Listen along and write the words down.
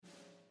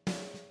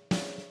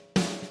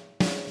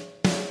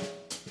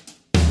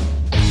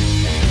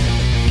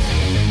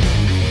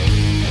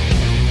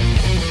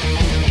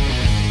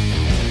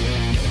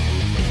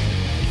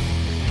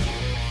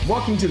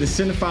Welcome to the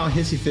Cinephile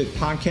Hissy Fit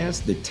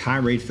podcast, the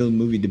tirade-filled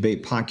movie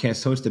debate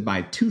podcast hosted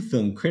by two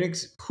film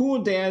critics,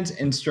 cool dads,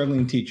 and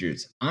struggling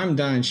teachers. I'm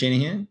Don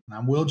Shanahan.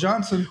 I'm Will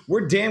Johnson.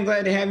 We're damn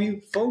glad to have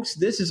you. Folks,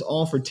 this is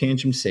all for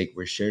tantrum's sake,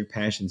 where shared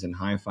passions and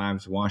high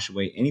fives wash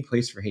away any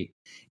place for hate.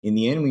 In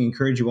the end, we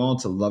encourage you all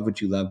to love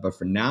what you love, but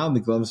for now, the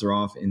gloves are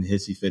off and the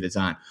Hissy Fit is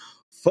on.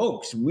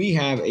 Folks, we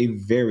have a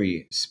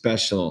very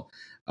special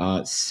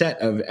set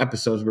of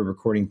episodes we're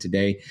recording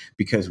today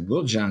because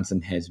Will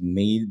Johnson has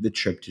made the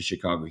trip to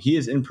Chicago. He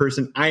is in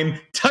person. I'm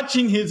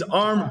touching his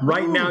arm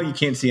right now. You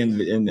can't see on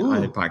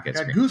the podcast.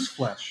 Got goose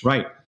flesh.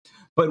 Right.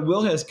 But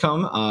Will has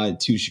come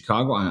to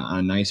Chicago on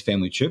a nice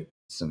family trip.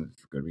 Some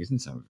for good reason,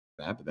 some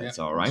for bad, but that's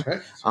all right.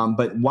 That's right.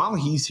 But while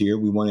he's here,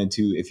 we wanted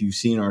to, if you've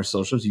seen our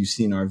socials, you've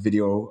seen our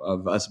video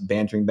of us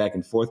bantering back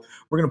and forth.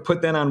 We're going to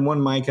put that on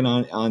one mic and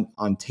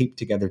on tape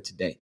together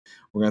today.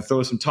 We're going to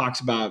throw some talks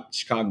about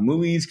Chicago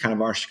movies, kind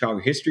of our Chicago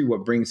history,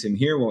 what brings him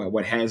here,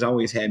 what has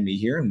always had me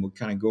here, and we'll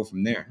kind of go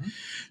from there.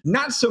 Mm-hmm.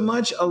 Not so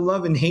much a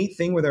love and hate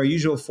thing with our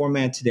usual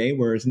format today,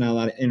 where it's not a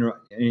lot of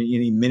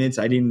any minutes.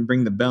 I didn't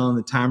bring the bell and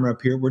the timer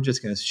up here. We're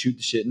just going to shoot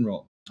the shit and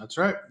roll. That's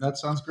right. That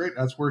sounds great.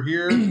 We're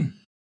here.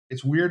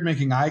 It's weird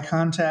making eye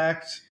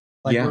contact.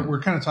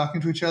 We're kind of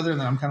talking to each other,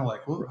 and then I'm kind of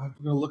like, well, I'm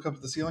going to look up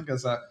at the ceiling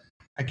because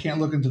I can't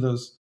look into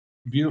those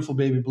beautiful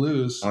baby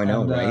blues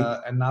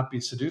and not be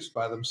seduced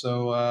by them.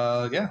 So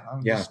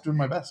I'm just doing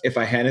my best. If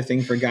I had a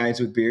thing for guys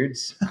with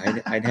beards,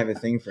 I'd have a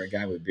thing for a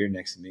guy with beard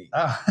next to me.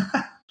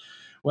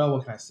 Well,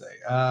 what can I say?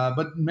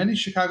 But many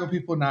Chicago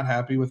people are not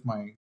happy with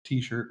my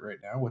t-shirt right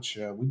now, which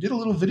we did a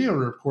little video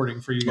recording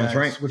for you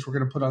guys, which we're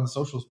going to put on the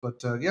socials.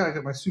 But I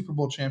got my Super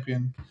Bowl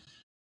champion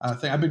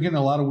thing. I've been getting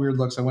a lot of weird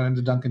looks. I went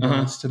into Dunkin'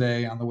 Donuts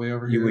today on the way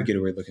over here. You would get a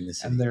weird look in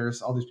this city. And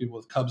there's all these people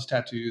with Cubs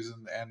tattoos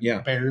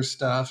and Bears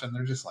stuff, and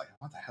they're just like,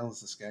 what the hell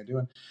is this guy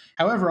doing?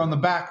 However, on the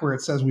back where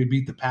it says we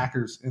beat the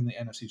Packers in the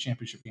NFC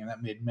Championship game,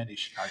 that made many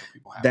Chicago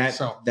people happy.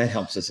 That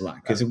helps us a lot.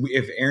 Because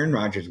if Aaron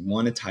Rodgers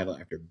won a title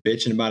after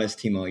bitching about his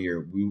team all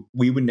year,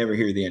 we would never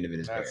hear the end of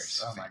it as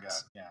Bears. Oh, my God.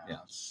 Yeah.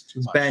 It's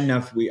too much. It's bad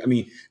enough.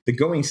 The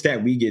going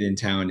stat we get in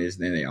town is,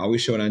 and they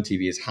always show it on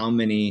TV, is how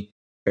many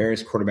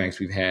Bears quarterbacks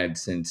we've had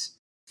since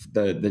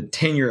the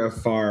tenure of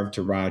Favre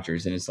to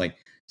Rodgers, and it's like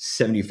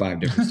 75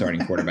 different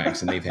starting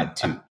quarterbacks, and they've had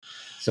two.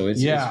 So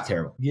it's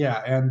terrible.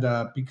 Yeah,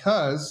 and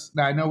because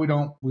now I know we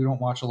don't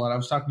watch a lot. I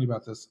was talking to you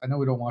about this. I know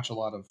we don't watch a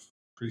lot of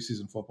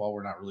preseason football.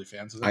 We're not really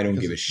fans of it. I don't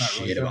give a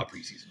shit about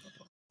preseason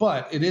football.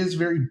 But it is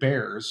very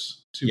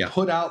Bears to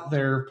put out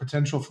their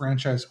potential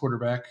franchise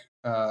quarterback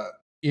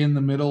in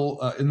the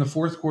middle, in the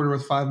fourth quarter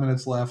with 5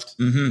 minutes left,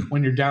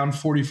 when you're down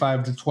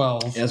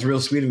 45-12. That's real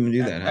sweet of him to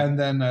do that. And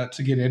then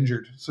to get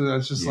injured. So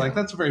that's just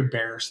that's a very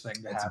Bears thing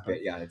to happen.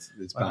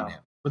 It's bound to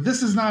happen. But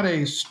this is not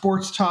a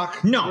sports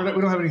talk. No. We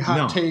don't have any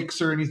hot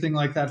takes or anything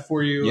like that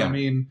for you. Yeah. I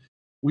mean,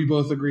 we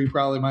both agree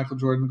probably Michael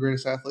Jordan, the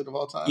greatest athlete of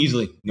all time.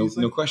 Easily. No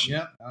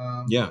question.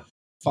 Yeah.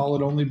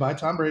 Followed only by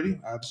Tom Brady.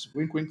 Just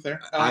wink, wink there.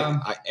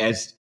 I'm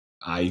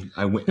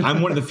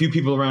one of the few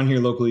people around here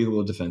locally who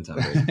will defend Tom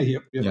Brady.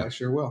 Yep, I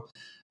sure will.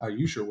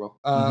 You sure will.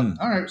 All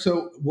right.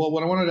 So,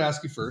 what I wanted to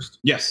ask you first.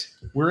 Yes.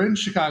 We're in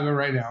Chicago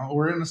right now.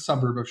 We're in a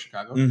suburb of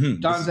Chicago.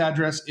 Don's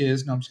address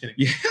is, no, I'm just kidding.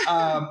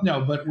 Yeah.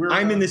 No, but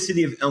I'm in the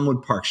city of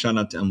Elmwood Park. Shout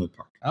out to Elmwood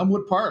Park.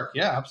 Elmwood Park.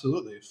 Yeah,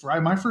 absolutely.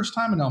 My first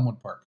time in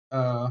Elmwood Park.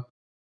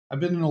 I've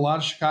been in a lot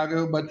of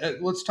Chicago, but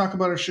let's talk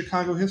about our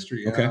Chicago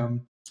history. Okay.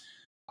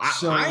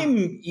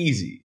 I'm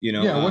easy,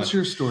 Yeah. What's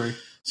your story?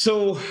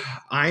 So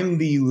I'm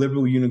the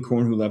liberal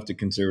unicorn who left a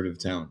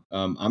conservative town.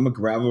 I'm a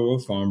gravel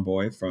road farm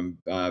boy from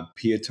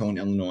Peatone,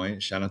 Illinois.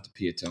 Shout out to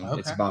Peatone. Okay.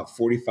 It's about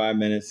 45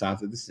 minutes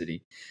south of the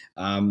city.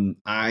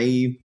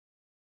 I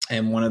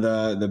am one of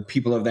the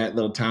people of that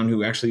little town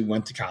who actually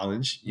went to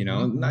college.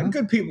 Not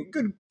good people,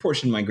 good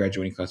portion of my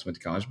graduating class went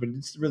to college, but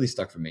it's really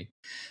stuck for me.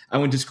 I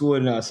went to school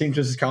at St.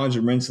 Joseph's College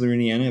in Rensselaer,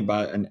 Indiana,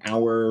 about an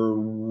hour.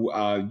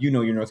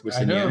 You're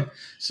Northwest Indiana.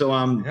 So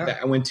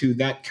I went to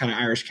that kind of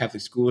Irish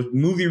Catholic school.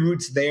 Movie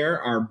roots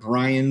there. Our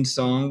Brian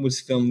song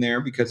was filmed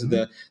there because of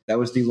that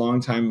was the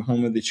longtime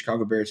home of the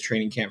Chicago Bears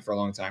training camp for a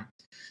long time.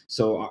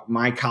 So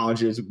my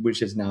colleges, which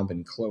has now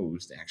been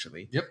closed,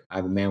 actually. Yep. I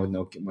have a man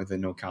with a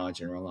no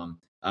college and alum.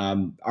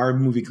 Our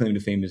movie claim to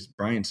fame is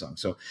Brian's song.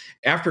 So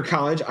after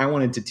college, I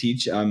wanted to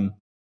teach.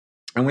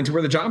 I went to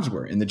where the jobs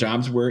were, and the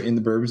jobs were in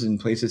the burbs and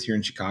places here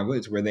in Chicago.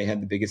 It's where they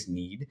had the biggest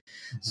need.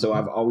 So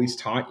I've always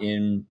taught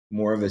in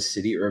more of a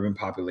city urban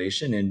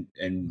population,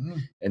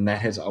 and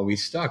that has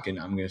always stuck. And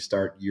I'm going to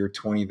start year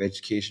 20 of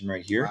education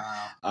right here.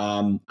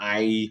 Wow.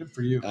 Good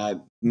for you.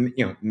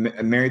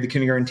 Married the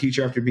kindergarten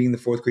teacher after being the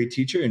fourth grade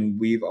teacher,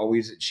 and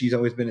she's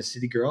always been a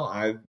city girl.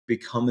 I've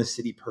become a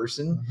city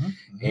person,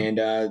 and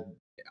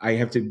I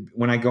have to,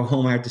 when I go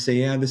home, I have to say,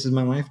 yeah, this is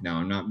my life now.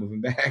 I'm not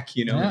moving back,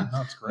 Yeah,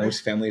 that's great.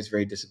 Most family is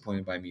very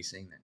disappointed by me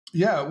saying that.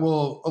 Yeah,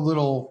 well, a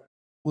little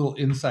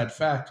inside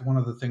fact. One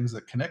of the things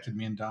that connected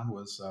me and Don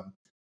was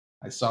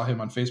I saw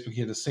him on Facebook.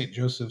 He had a St.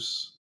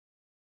 Joseph's,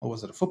 what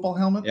was it, a football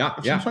helmet?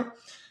 Yeah.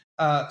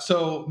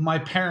 So my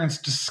parents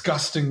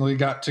disgustingly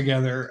got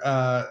together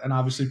and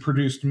obviously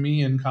produced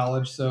me in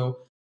college. So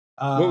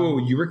Whoa,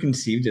 you were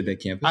conceived at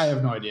that campus? I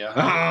have no idea.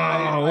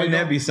 Wouldn't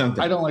that be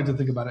something? I don't like to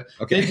think about it.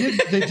 Okay.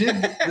 They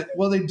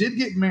did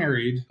get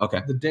married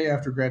the day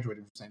after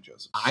graduating from St.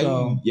 Joseph.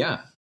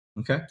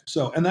 Okay.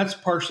 So, and that's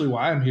partially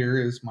why I'm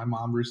here is my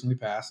mom recently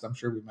passed. I'm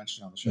sure we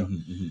mentioned it on the show.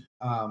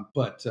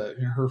 But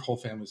her whole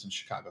family's in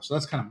Chicago. So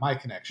that's kind of my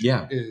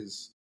connection.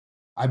 Is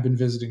I've been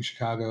visiting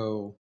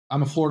Chicago.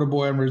 I'm a Florida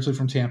boy. I'm originally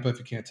from Tampa, if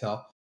you can't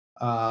tell.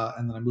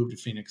 And then I moved to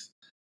Phoenix.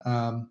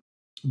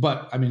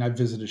 But I mean, I've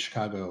visited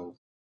Chicago.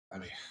 I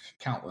mean,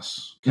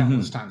 countless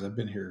times. I've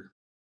been here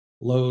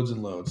loads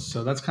and loads.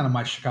 So that's kind of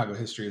my Chicago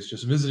history, is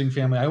just visiting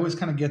family. I always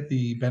kind of get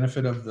the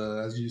benefit of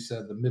as you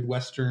said, the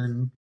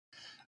Midwestern.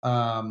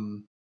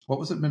 What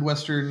was it?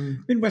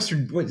 Midwestern.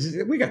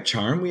 We got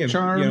charm. We have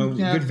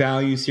good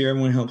values here.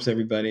 Everyone helps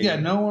everybody. Yeah.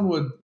 No one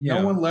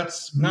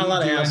lets me. Not a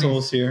lot of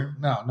assholes here.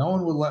 No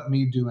one would let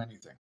me do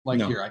anything.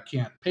 Here, I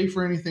can't pay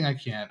for anything. I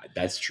can't.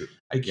 That's true.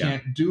 I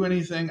can't do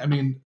anything. I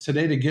mean,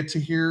 today to get to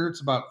here,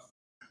 it's about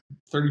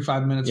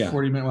 35 minutes,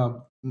 40 minutes.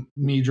 Well,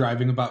 me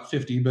driving about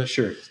 50, but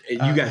sure. You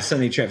got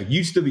Sunday traffic.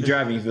 You'd still be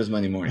driving if it was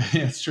Monday morning.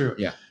 Yeah, it's true.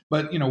 Yeah.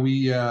 But,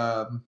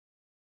 my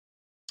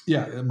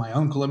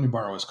uncle let me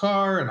borrow his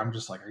car, and I'm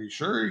just like, are you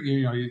sure?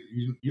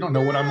 You don't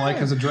know what I'm like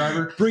as a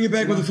driver. Bring it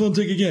back with a full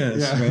tank of gas.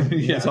 Yeah.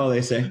 Right? That's all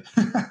they say.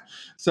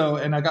 So,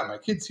 and I got my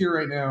kids here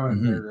right now,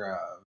 and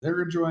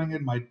they're enjoying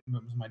it. My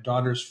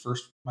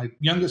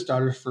youngest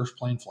daughter's first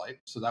plane flight,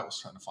 so that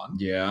was kind of fun.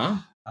 Yeah.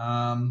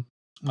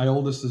 My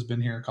oldest has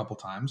been here a couple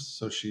times,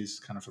 so she's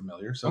kind of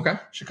familiar. So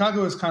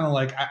Chicago is kind of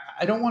like,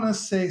 I don't want to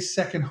say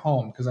second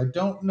home, because I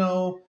don't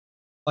know.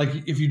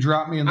 Like, if you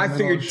drop me in the I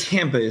figured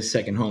Tampa is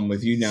second home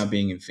with you now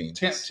being in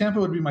Phoenix.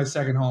 Tampa would be my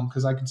second home,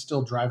 because I can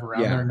still drive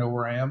around there and know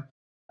where I am.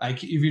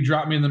 If you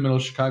drop me in the middle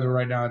of Chicago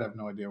right now, I'd have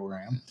no idea where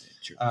I am.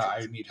 True.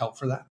 I need help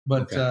for that.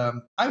 But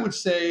I would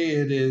say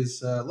it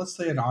is, let's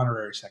say, an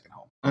honorary second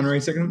home.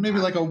 Honorary second home? Maybe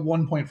like a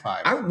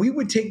 1.5. We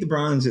would take the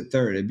Browns at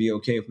third. It'd be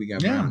okay if we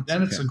got Browns. Yeah,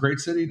 and it's a great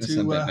city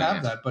to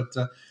have that. But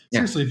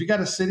seriously, if you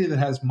got a city that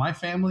has my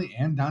family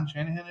and Don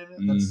Shanahan in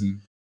it,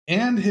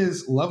 and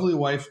his lovely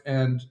wife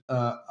and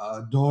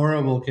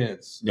adorable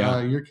kids.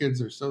 Your kids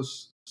are so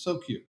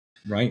cute.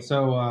 Right.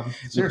 So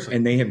seriously,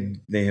 and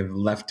they have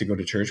left to go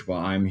to church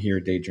while I'm here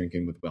day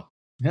drinking with Will.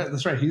 Yeah,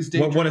 that's right. He's day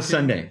drinking. What a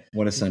Sunday!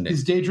 What a Sunday!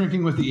 He's day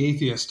drinking with the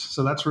atheist,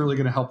 so that's really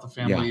going to help the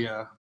family.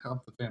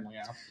 Help the family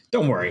out.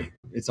 Don't worry,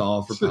 it's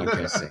all for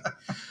podcast sake.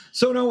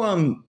 So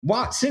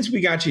since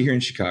we got you here in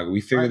Chicago,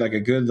 we figured like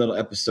a good little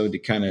episode to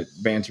kind of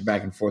banter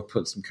back and forth,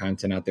 put some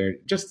content out there,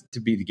 just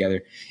to be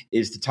together,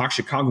 is to talk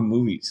Chicago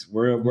movies.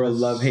 We're a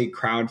love-hate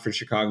crowd for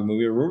Chicago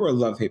movies. We're a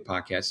love-hate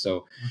podcast,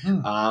 so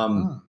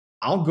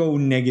I'll go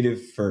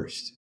negative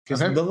first, because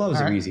the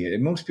loves are easy.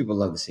 Most people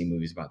love to see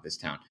movies about this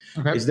town.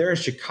 Okay. Is there a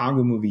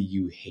Chicago movie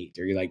you hate,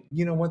 or you're like,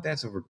 you know what,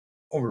 that's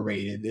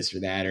overrated, this or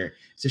that, or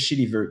it's a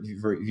shitty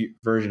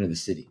version of the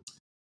city?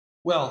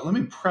 Well, let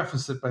me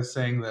preface it by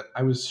saying that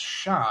I was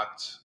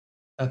shocked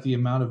at the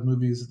amount of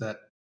movies that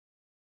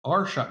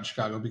are shot in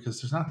Chicago, because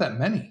there's not that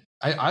many.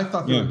 I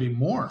thought there would be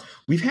more.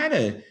 We've had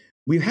a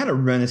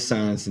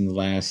renaissance in the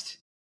last,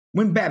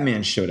 when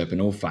Batman showed up in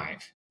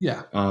 2005.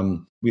 Yeah.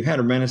 We've had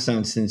a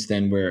renaissance since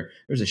then, where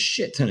there's a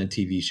shit ton of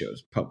TV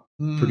shows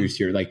produced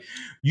here. Like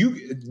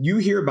you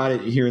hear about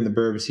it here in the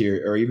burbs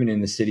here, or even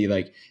in the city.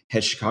 Like,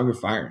 has Chicago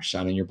Fire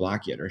shot on your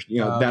block yet? Or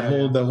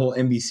the whole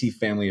NBC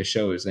family of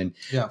shows. And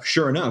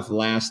sure enough,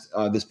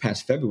 this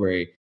past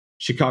February,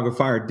 Chicago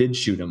Fire did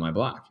shoot on my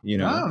block.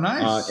 Oh,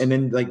 nice. And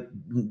then like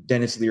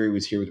Dennis Leary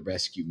was here with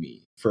Rescue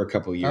Me for a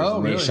couple of years,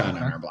 and they shot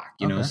on our block.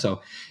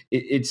 So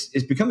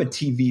it's become a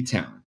TV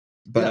town.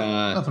 But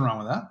nothing wrong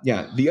with that.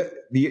 Yeah,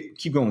 the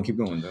keep going.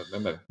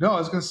 No, I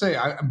was going to say,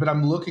 but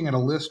I'm looking at a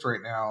list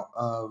right now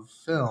of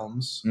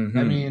films.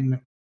 I mean,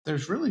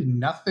 there's really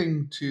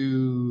nothing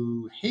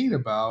to hate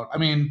about. I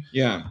mean,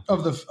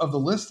 of the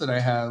list that I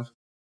have,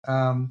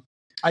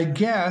 I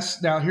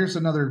guess now here's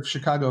another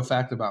Chicago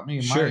fact about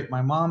me.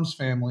 My mom's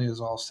family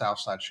is all South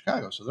Side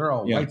Chicago, so they're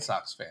all White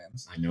Sox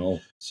fans. I know.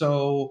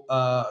 So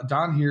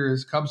Don here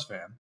is Cubs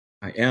fan.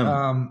 I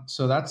am.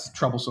 So that's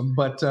troublesome.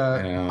 But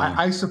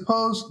I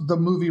suppose the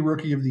movie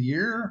Rookie of the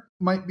Year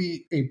might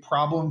be a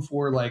problem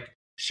for, like,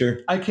 sure.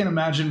 I can't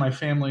imagine my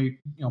family,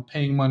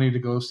 paying money to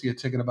go see a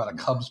ticket about a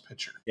Cubs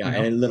pitcher. Yeah,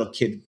 and a little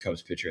kid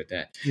Cubs pitcher at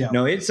that. Yeah.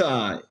 No, it's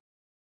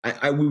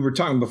we were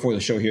talking before the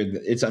show here.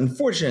 It's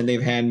unfortunate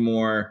they've had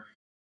more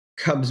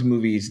Cubs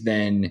movies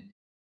than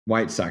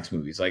White Sox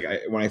movies. Like,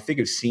 when I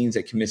think of scenes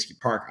at Comiskey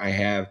Park,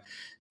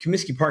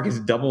 Comiskey Park has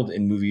doubled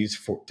in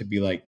movies to be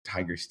like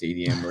Tiger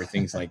Stadium or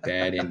things like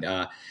that. And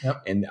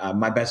and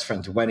my best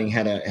friend's wedding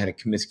had a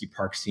Comiskey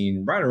Park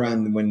scene right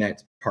around when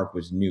that park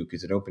was new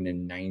because it opened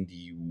in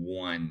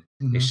 91.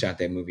 They shot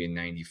that movie in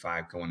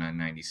 95, going on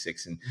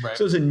 96. And so it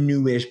was a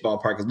newish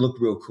ballpark. It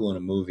looked real cool in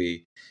a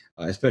movie,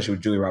 especially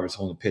with Julia Roberts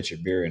holding a pitcher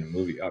of beer in a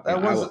movie.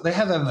 They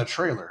had that in the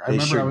trailer. I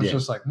remember I was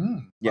just like,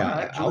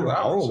 yeah,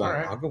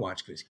 I'll go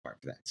watch Jurassic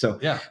Park for that. So,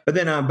 but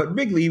then, but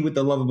Wrigley with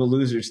the Lovable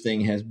Losers thing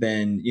has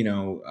been,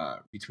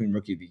 between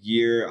Rookie of the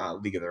Year,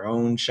 League of Their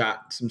Own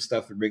shot some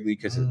stuff at Wrigley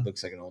because it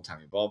looks like an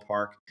old-timey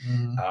ballpark.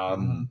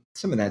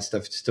 Some of that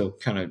stuff still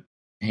kind of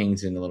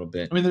hangs in a little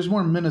bit. I mean, there's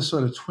more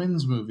Minnesota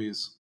Twins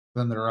movies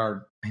than there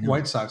are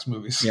White Sox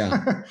movies.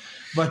 Yeah.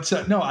 But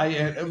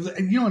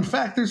in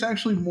fact, there's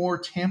actually more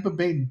Tampa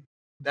Bay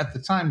at the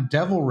time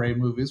Devil Ray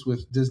movies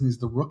with Disney's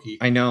The Rookie.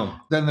 I know.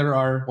 Than there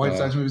are White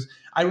Sox movies.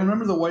 I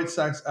remember the White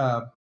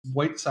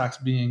Sox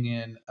being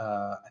in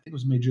I think it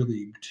was Major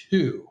League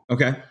 2.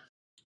 Okay.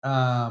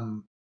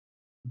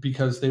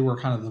 Because they were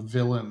kind of the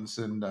villains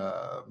in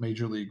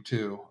Major League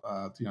 2.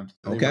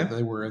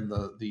 They were in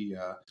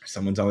the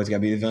someone's always got to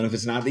be the villain if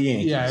it's not the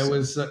Yankees. Yeah, it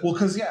was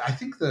because I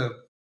think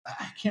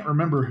I can't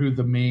remember who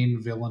the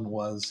main villain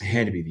was. It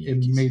had to be the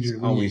Yankees. In Major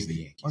League. Always the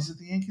Yankees. Was it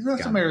the Yankees?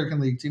 That's American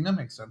League team. That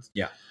makes sense.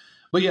 Yeah.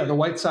 But yeah, the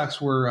White Sox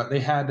were, they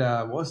had,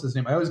 what was his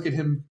name? I always get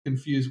him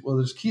confused. Well,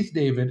 there's Keith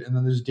David and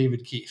then there's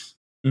David Keith.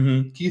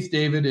 Mm-hmm. Keith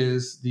David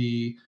is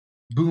the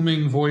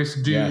booming voice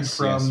dude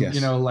from, the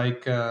thing.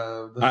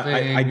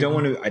 I don't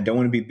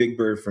want to be Big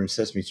Bird from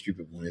Sesame Street,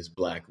 but one is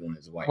black, one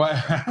is white.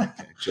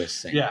 Okay, just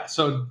saying. Yeah.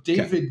 So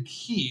David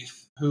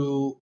Keith,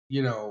 who,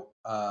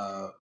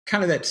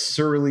 kind of that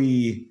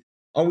surly,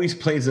 always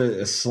plays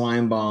a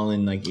slime ball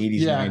in like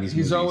 80s and 90s he's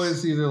movies.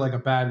 Always either like a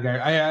bad guy.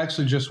 I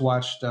actually just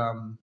watched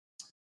The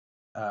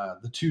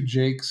Two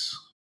Jakes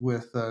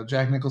with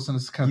Jack Nicholson.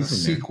 It's kind of a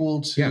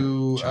sequel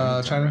to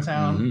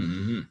Chinatown.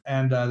 Mm-hmm.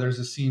 And there's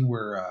a scene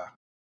where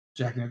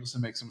Jack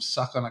Nicholson makes him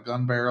suck on a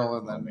gun barrel,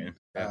 and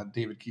then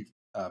David Keith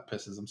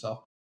pisses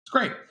himself. It's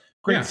great.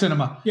 Great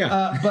cinema.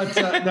 Yeah. But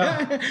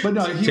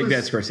no, Take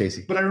that,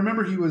 Scorsese. But I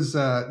remember he was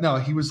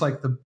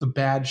like the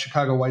bad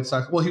Chicago White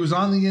Sox. Well, he was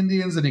on the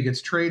Indians and he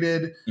gets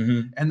traded,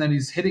 and then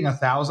he's hitting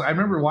 1,000. I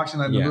remember watching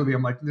that in the movie.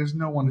 I'm like, there's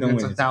no one who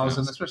hits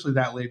 1,000, especially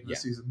that late in the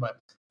season. But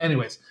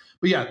anyways,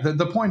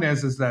 the point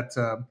is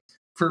that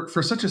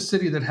for such a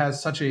city that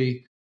has such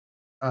a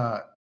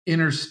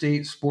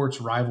interstate sports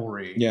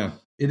rivalry,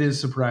 it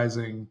is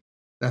surprising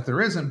that there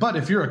isn't. But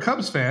if you're a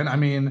Cubs fan, I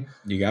mean,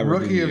 you got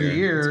Rookie of the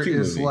Year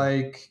is movie.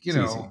 Like,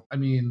 I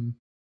mean,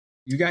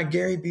 you got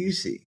Gary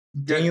Busey,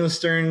 Daniel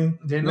Stern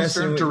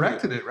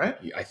directed it, right?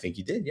 I think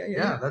he did.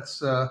 Yeah.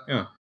 That's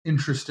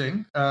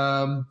interesting.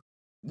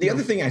 The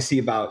other thing I see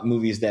about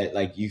movies that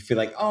like you feel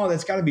like, oh,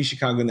 that's got to be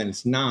Chicago, and then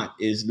it's not,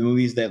 is the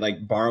movies that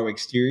like borrow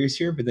exteriors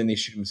here, but then they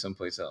shoot them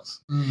someplace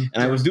else. And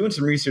I was doing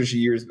some research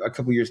a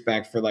couple years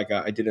back for like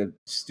I did a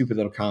stupid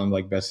little column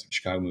like best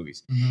Chicago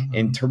movies,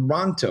 and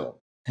Toronto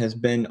has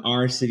been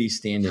our city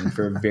stand-in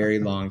for a very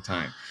long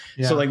time.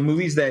 So like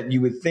movies that you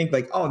would think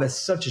like, oh, that's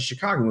such a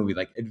Chicago movie,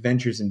 like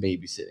Adventures in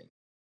Babysitting.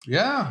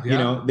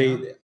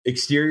 They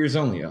exteriors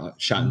only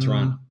shot in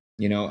Toronto.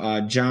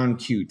 John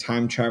Q,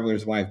 Time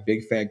Traveler's Wife,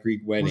 Big Fat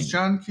Greek Wedding. Was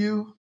John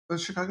Q a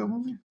Chicago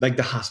movie? Like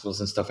the hospitals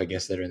and stuff, I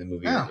guess, that are in the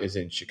movie is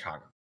in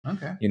Chicago.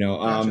 Okay.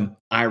 Gotcha.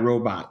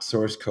 iRobot,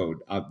 Source Code.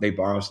 They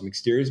borrow some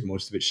exteriors.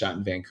 Most of it shot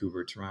in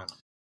Vancouver, Toronto.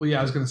 Well, yeah,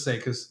 I was going to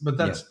say but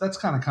that's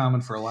kind of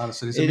common for a lot of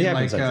cities. It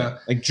happens like that.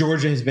 Like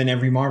Georgia has been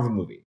every Marvel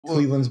movie.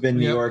 Cleveland's been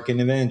New York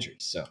and Avengers.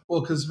 So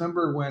because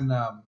remember when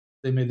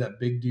they made that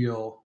big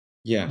deal,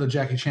 the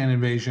Jackie Chan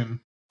invasion,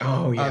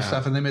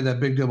 stuff, and they made that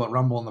big deal about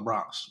Rumble in the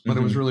Bronx, but it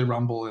was really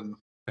Rumble in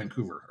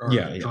Vancouver or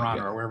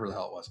Toronto or wherever the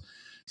hell it was.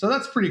 So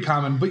that's pretty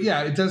common. But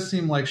yeah, it does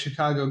seem like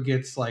Chicago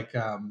gets like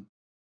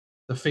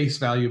the face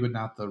value, but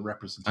not the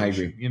representation. I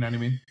agree. You know what I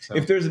mean? So.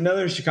 If there's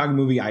another Chicago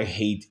movie I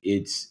hate,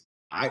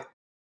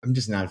 I'm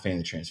just not a fan of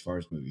the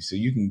Transformers movies. So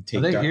you can take.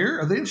 Are they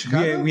here? Are they in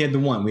Chicago? Yeah, we had the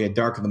one. We had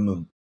Dark of the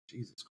Moon.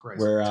 Jesus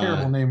Christ!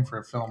 Terrible name for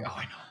a film. Oh,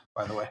 I know.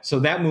 By the way, so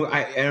that movie,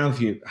 I don't know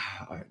if you.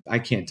 I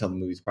can't tell the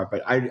movies apart,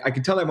 but I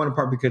can tell that one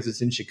apart because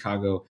it's in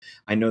Chicago.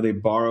 I know they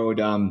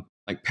borrowed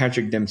like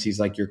Patrick Dempsey's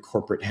like your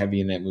corporate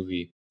heavy in that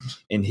movie,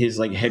 and his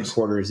like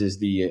headquarters is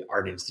the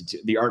Art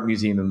Institute, the Art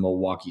Museum in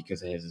Milwaukee,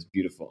 because it has this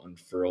beautiful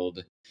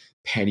unfurled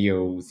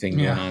patio thing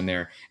going on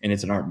there, and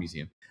it's an art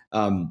museum.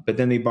 But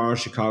then they borrow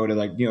Chicago to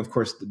like, of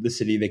course, the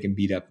city they can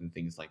beat up and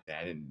things like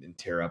that and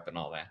tear up and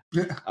all that.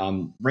 Yeah.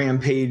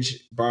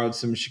 Rampage borrowed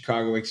some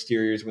Chicago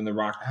exteriors when The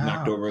Rock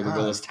knocked over the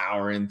Willis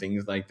Tower and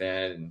things like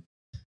that and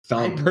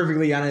fell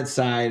perfectly on its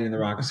side and The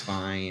Rock was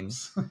fine.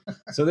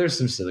 So there's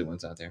some silly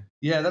ones out there.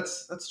 Yeah,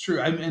 that's true.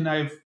 I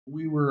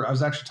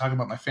was actually talking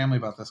about my family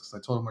about this because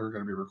I told them we were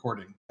going to be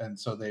recording. And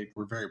so they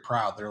were very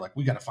proud. They're like,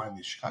 we got to find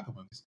these Chicago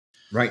movies.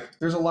 Right.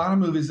 There's a lot of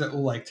movies that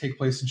will like take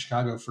place in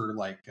Chicago for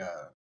like,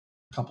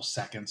 couple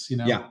seconds,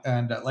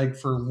 and like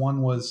for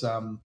one was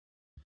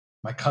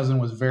my cousin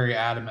was very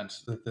adamant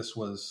that this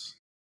was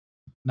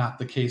not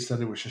the case,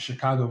 that it was a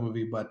Chicago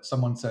movie, but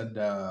someone said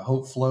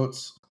Hope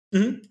Floats,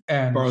 and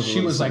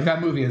she was like, that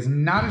movie is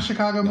not a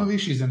Chicago movie.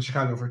 She's in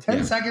Chicago for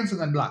 10 seconds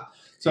and then blah.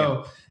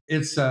 So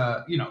it's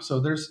so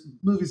there's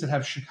movies that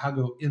have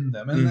Chicago in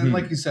them, and then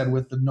like you said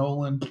with the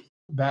Nolan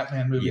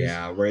Batman movies,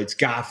 where it's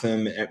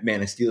Gotham.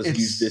 Man of Steel's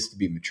used this to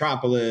be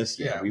Metropolis.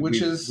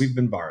 We've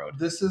been borrowed.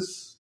 This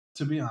is,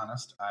 to be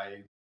honest,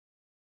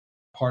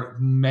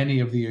 many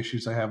of the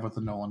issues I have with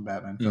the Nolan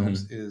Batman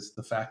films is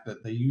the fact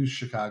that they used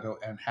Chicago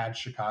and had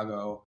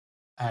Chicago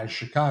as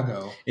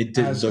Chicago. It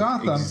did as look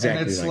Gotham,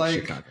 exactly and it's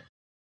like Chicago.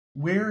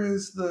 Where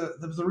is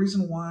the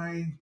reason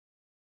why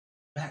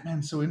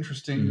Batman's so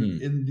interesting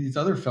in these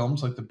other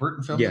films, like the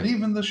Burton films and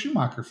even the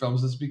Schumacher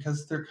films, is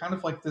because they're kind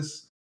of like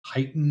this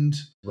heightened,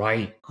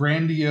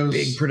 grandiose,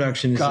 big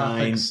production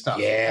design stuff.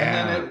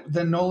 Yeah, and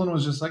then Nolan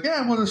was just like,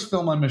 we'll just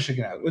film on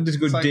Michigan Avenue. We'll just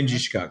go dingy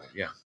Chicago.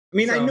 Yeah, I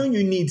mean, I know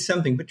you need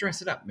something, but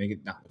dress it up, make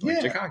it not look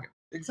like Chicago.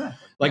 Exactly.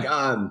 Like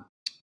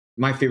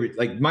my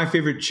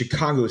favorite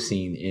Chicago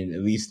scene in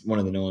at least one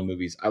of the Nolan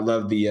movies. I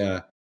love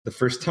the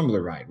first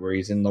Tumbler ride where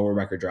he's in Lower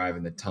Record Drive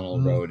in the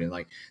tunnel road, and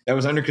like that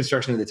was under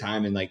construction at the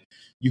time, and like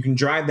you can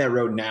drive that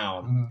road now,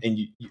 and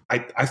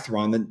I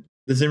throw on the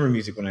Zimmer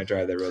music when I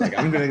drive that road. Like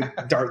I'm gonna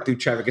dart through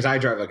traffic because I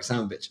drive like a son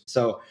of a bitch.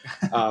 So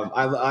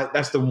I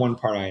that's the one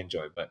part I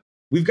enjoy. But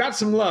we've got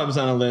some loves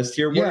on a list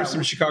here. What are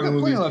some Chicago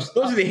movies?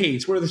 Those are the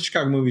hates. What are the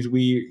Chicago movies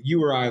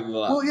you or I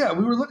love? Well, yeah,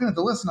 we were looking at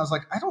the list, and I was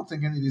like, I don't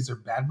think any of these are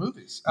bad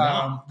movies.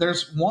 No.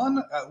 There's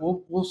one.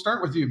 We'll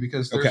start with you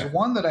because there's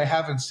one that I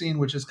haven't seen,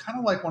 which is kind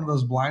of like one of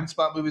those blind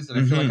spot movies that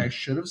I feel like I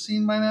should have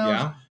seen by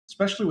now,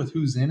 especially with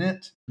who's in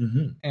it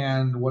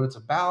and what it's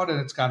about. And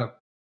it's got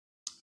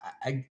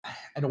I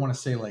don't want to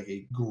say like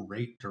a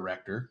great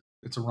director.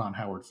 It's a Ron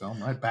Howard film,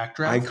 right?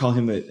 Backdraft. I call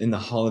him in the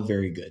Hall of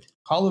Very Good.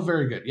 Hall of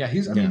Very Good. Yeah,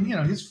 he's fine.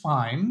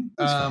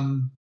 He's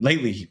fine.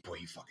 Lately, he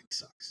fucking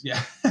sucks.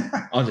 Yeah.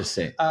 I'll just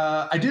say it.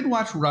 I did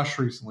watch Rush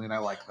recently, and I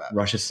like that.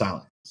 Rush is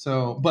solid.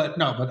 So, but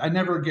I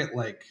never get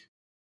like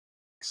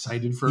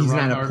excited for. He's Ron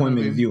not Howard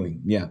appointment movie.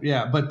 Viewing. Yeah.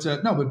 Yeah, but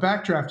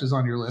Backdraft is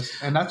on your list,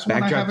 and that's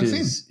one I haven't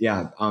seen.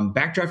 Yeah,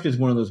 Backdraft is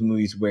one of those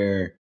movies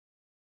where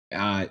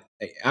I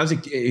was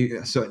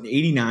so in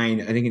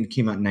 '89. I think it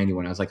came out in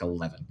 '91. I was like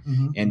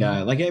 11, and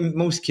like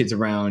most kids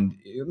around,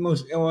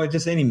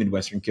 just any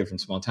Midwestern kid from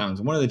small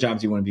towns, one of the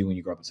jobs you want to be when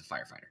you grow up is a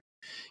firefighter.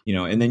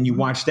 And then you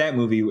watch that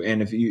movie,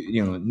 and if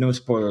no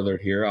spoiler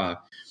alert here,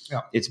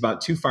 it's about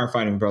two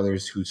firefighting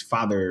brothers whose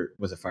father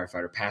was a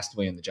firefighter, passed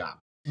away on the job.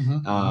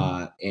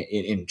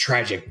 In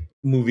tragic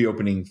movie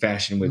opening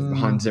fashion with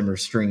Hans Zimmer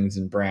strings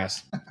and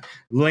brass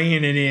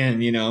laying it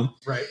in,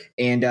 right.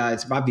 And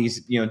it's about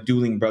these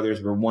dueling brothers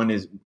where one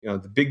is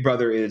the big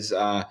brother is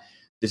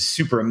this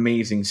super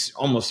amazing,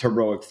 almost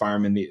heroic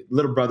fireman. The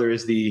little brother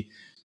is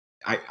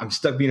I'm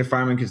stuck being a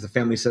fireman because the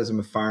family says I'm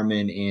a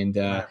fireman, and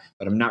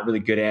but I'm not really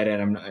good at it.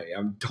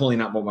 I'm totally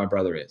not what my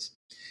brother is.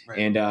 Right.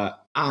 And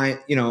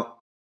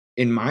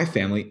in my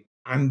family,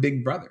 I'm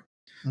big brother.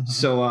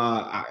 So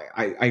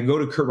I go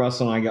to Kurt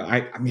Russell and I go,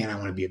 I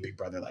want to be a big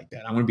brother like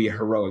that. I want to be a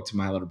heroic to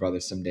my little brother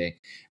someday,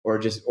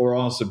 or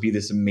also be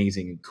this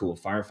amazing and cool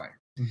firefighter.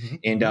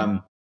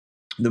 And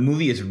the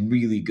movie is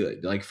really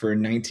good. Like for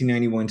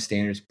 1991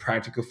 standards,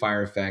 practical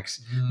fire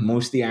effects.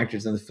 Most of the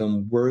actors in the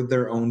film were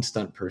their own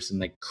stunt person,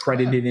 like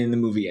credited in the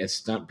movie as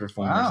stunt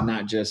performers,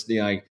 not just they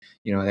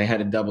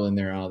had a double in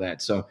there and all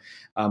that. So,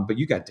 but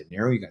you got De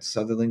Niro, you got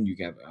Sutherland, you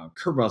got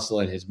Kurt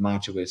Russell at his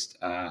machoist,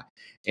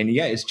 and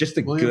it's just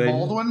a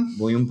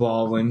William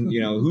Baldwin.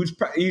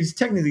 He's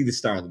technically the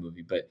star of the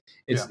movie, but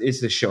it's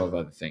the show of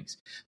other things.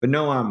 But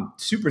no,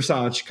 super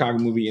solid Chicago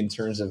movie in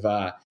terms of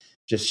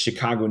just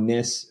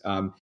Chicago-ness.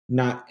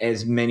 Not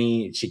as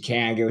many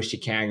Chicago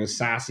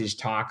sausage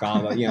talk,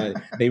 all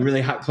that. They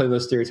really play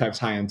those stereotypes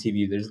high on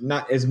TV. There's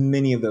not as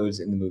many of those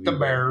in the movie. The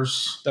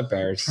Bears.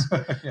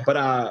 Yeah. But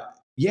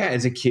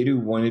as a kid who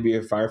wanted to be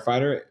a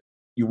firefighter,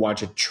 you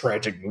watch a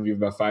tragic movie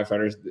about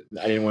firefighters.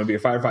 I didn't want to be a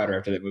firefighter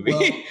after that movie.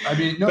 Well,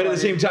 but at the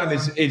same time,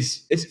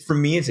 it's for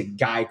me, it's a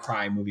guy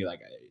cry movie.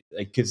 Like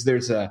because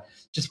there's a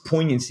just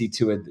poignancy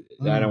to it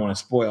that I don't want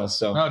to spoil.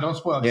 So no, don't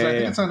spoil. I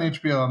think it's on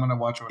HBO. I'm going to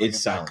watch it.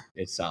 It's solid.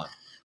 It's solid.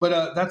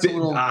 But that's a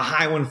little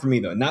high one for me,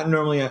 though. Not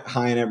normally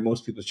high on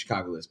most people's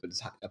Chicago list, but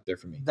it's up there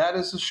for me. That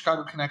is a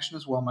Chicago connection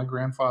as well. My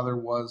grandfather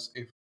was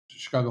a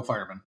Chicago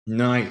fireman.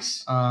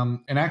 Nice.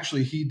 And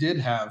actually, he did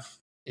have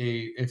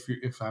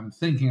if I'm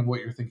thinking of what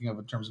you're thinking of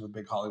in terms of a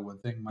big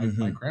Hollywood thing,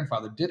 my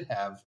grandfather did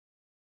have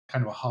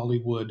kind of a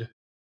Hollywood,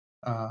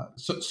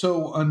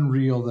 so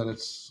unreal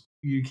that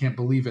you can't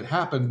believe it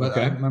happened. But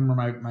I remember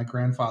my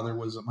grandfather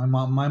was my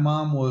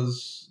mom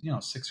was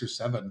 6 or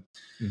 7.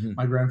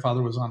 My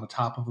grandfather was on the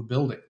top of a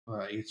building,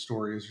 8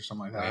 stories or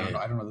something like that.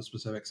 I don't know the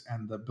specifics,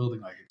 and the building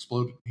like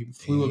exploded. He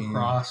flew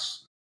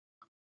across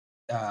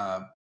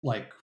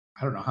like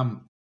I don't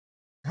know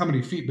how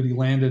many feet, but he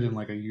landed in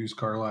like a used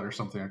car lot or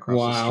something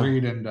across the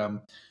street. And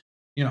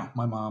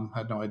my mom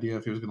had no idea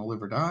if he was going to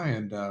live or die.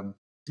 And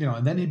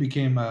and then he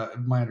became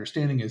my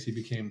understanding is he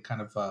became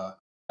kind of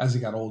as he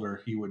got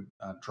older, he would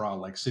draw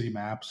like city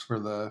maps for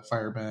the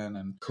firemen,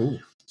 and cool.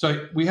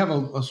 So we have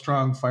a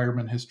strong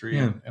fireman history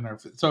in our.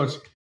 So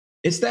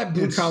it's that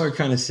blue collar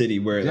kind of city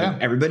where like,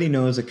 everybody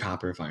knows a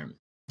cop or a fireman.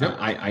 Yep.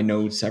 I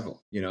know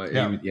several.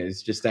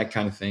 It's just that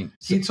kind of thing.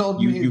 So he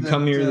told me you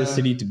come here to the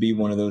city to be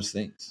one of those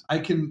things. I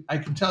can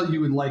tell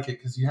you would like it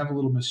because you have a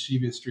little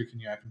mischievous streak in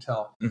you. I can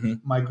tell. Mm-hmm.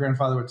 My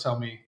grandfather would tell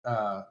me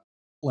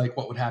like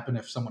what would happen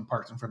if someone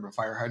parked in front of a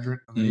fire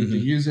hydrant and they needed to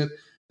use it.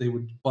 They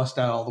would bust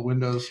out all the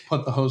windows,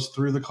 put the hose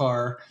through the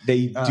car.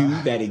 They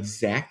do that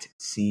exact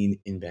scene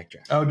in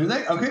Backdraft. Oh, do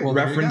they? Okay, well,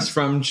 reference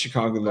from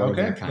Chicago Law.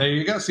 Okay, there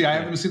you go. See, I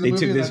haven't seen the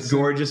movie. They took this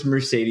gorgeous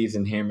Mercedes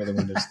and hammer the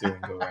windows through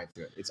and go right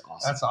through it. It's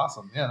awesome. That's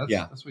awesome. Yeah,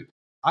 that's sweet.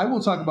 I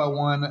will talk about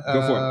one.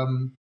 Go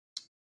for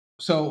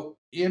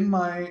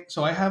it.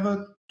 So I have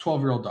a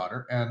 12-year-old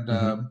daughter,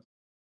 and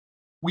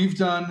we've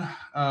done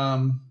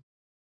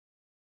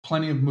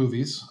plenty of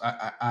movies.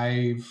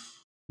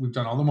 We've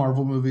done all the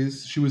Marvel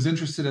movies. She was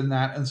interested in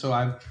that. And so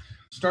I've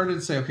started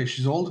to say, okay,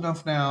 she's old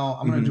enough now.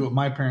 I'm going to do what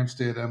my parents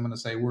did. I'm going to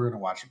say, we're going to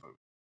watch a movie.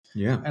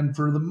 Yeah. And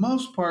for the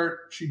most part,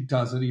 she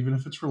does it, even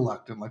if it's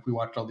reluctant. Like we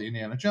watched all the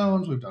Indiana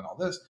Jones. We've done all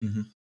this.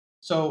 Mm-hmm.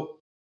 So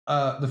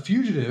The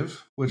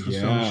Fugitive, which was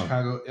filmed in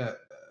Chicago,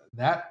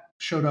 that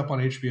showed up on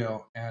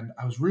HBO. And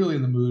I was really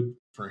in the mood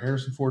for a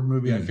Harrison Ford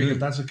movie. I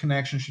figured that's a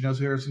connection. She knows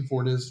who Harrison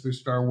Ford is through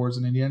Star Wars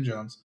and Indiana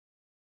Jones.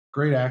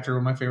 Great actor, one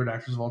of my favorite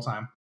actors of all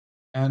time.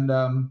 And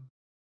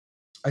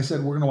I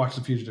said, we're going to watch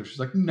The Fugitive. She's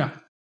like, no.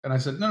 And I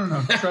said, no,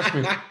 trust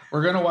me.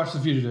 We're going to watch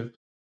The Fugitive.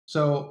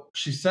 So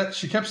she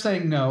kept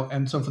saying no.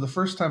 And so for the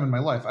first time in my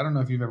life, I don't know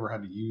if you've ever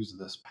had to use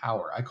this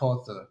power. I call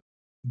it the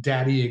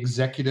daddy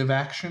executive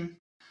action,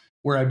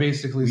 where I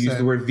basically use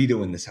the word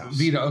veto in this house.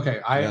 Veto.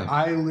 Okay.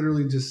 I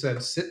literally just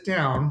said, sit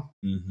down.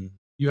 Mm-hmm.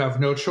 You have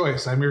no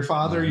choice. I'm your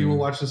father. You will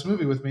watch this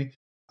movie with me.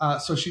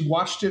 So she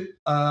watched it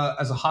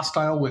as a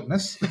hostile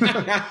witness.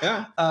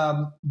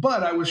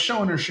 But I was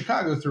showing her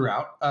Chicago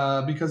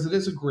throughout because it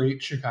is a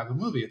great Chicago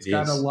movie. It's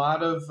got a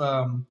lot of,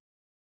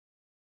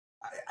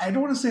 I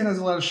don't want to say it has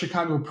a lot of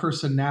Chicago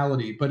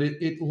personality, but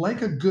it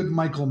like a good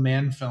Michael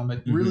Mann film,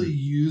 it really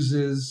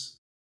uses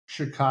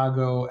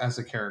Chicago as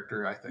a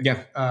character, I think.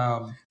 Yeah.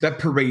 That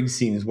parade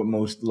scene is what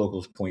most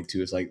locals point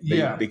to. It's like,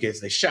 because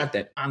they shot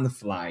that on the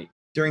fly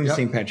during the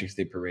St. Patrick's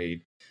Day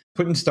parade.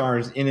 Putting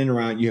stars in and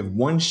around, you have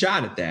one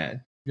shot at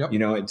that,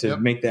 to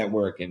make that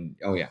work. And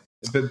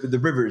but the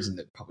rivers and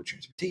the public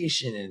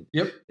transportation, and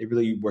they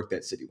really work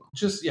that city well.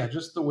 Just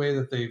the way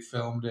that they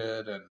filmed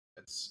it, and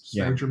it's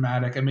very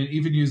dramatic. I mean,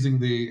 even using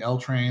the L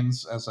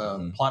trains as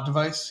a plot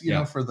device, you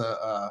know, for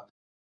the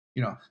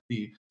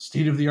the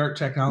state of the art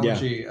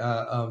technology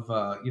of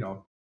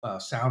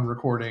sound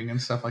recording and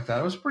stuff like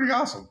that. It was pretty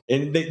awesome.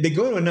 And they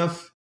go to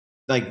enough.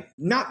 Like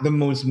not the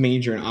most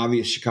major and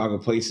obvious Chicago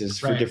places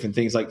for different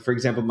things. Like for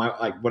example,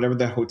 whatever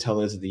the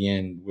hotel is at the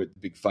end with the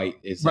big fight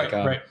is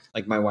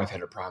like my wife had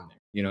her prom there.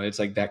 You know, it's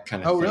like that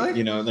kind of thing. Really?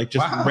 You know, like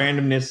just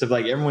randomness of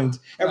like everyone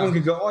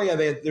could go, oh yeah,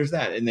 there's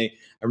that. And I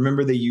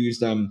remember they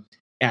used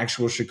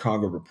actual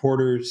Chicago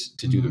reporters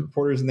to do the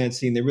reporters in that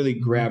scene. They really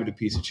grabbed a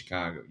piece of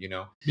Chicago. You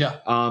know.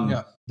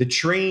 Yeah. The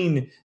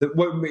train.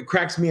 What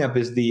cracks me up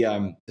is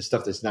the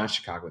stuff that's not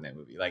Chicago in that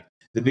movie, like.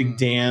 The big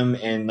dam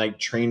and like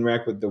train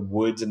wreck with the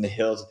woods and the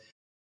hills.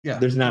 Yeah.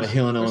 There's not a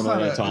hill in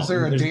Illinois at all. Is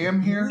there a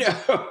dam here?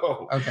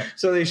 No. Okay.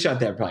 So they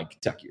shot that probably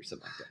Kentucky or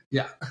something like that.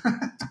 Yeah.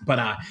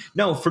 But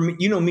no, for me,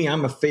 you know me,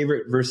 I'm a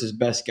favorite versus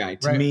best guy.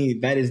 To me,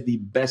 that is the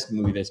best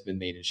movie that's been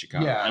made in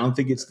Chicago. Yeah. I don't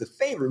think it's the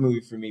favorite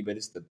movie for me, but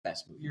it's the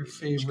best movie. Your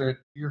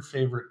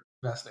favorite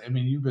best. I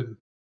mean, you've been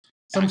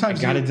sometimes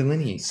I gotta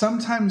delineate.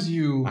 Sometimes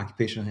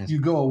occupational hazard. You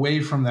go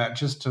away from that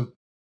just to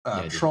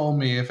troll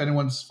me. If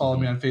anyone's followed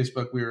me on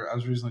Facebook, I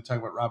was recently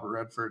talking about Robert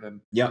Redford,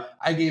 and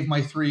I gave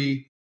my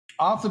 3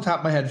 off the top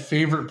of my head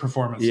favorite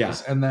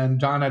performances, and then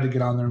Don had to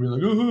get on there and be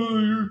like, "Oh,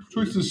 your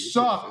choices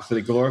suck." For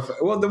the glorified,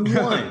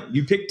 the one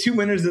you picked 2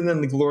 winners, and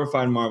then the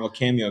glorified Marvel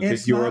cameo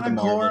because you're the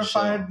Marvel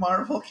glorified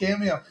Marvel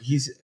cameo.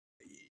 He's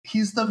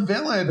the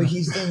villain, but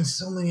he's done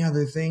so many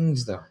other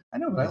things, though. I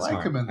know, but I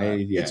like him in that.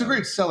 It's a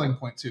great selling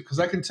point too, because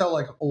I can tell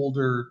like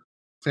older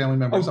family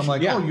members. I'm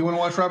like, you want to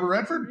watch Robert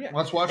Redford? Yeah.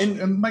 Let's watch.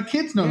 And my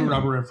kids know who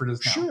Robert Redford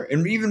is now. Sure.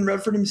 And even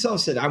Redford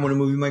himself said, I want a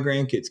movie my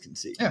grandkids can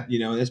see. Yeah. You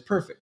know, that's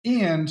perfect.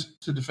 And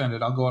to defend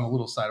it, I'll go on a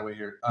little sideway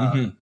here.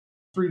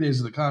 3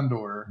 Days of the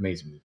Condor.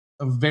 Amazing movie.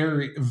 A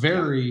very,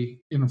 very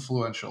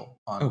influential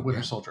on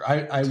Winter Soldier.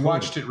 I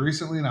watched it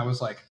recently and I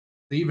was like,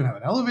 they even have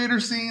an elevator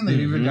scene. They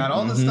even got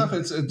all this stuff.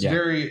 It's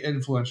very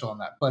influential on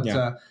that. But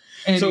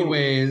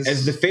anyways. So,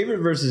 as the favorite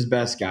versus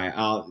best guy,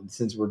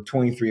 since we're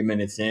 23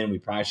 minutes in, we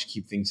probably should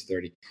keep things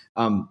 30.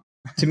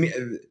 To me,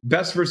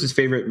 best versus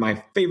favorite,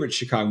 my favorite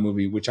Chicago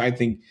movie, which I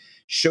think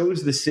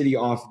shows the city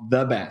off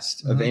the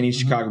best of any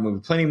Chicago movie.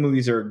 Plenty of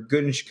movies are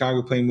good in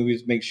Chicago. Plenty of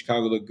movies make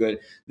Chicago look good.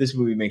 This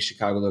movie makes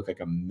Chicago look like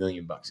 $1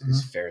 million.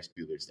 It's Ferris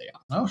Bueller's Day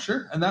Off. Oh,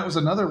 sure. And that was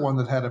another one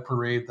that had a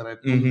parade that I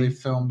believe they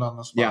filmed on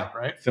the spot,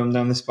 right? Filmed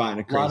on the spot.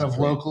 A lot of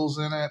locals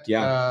in it.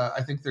 Yeah.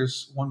 I think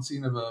there's one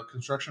scene of a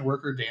construction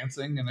worker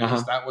dancing, and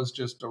that was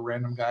just a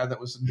random guy that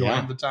was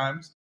enjoying the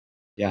times.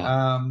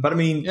 Yeah. But I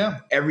mean,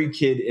 every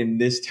kid in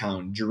this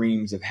town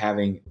dreams of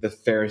having the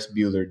Ferris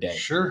Bueller day.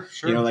 Sure.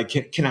 You know,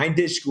 like, can I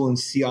ditch school and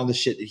see all the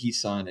shit that he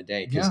saw in a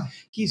day? Because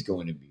he's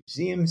going to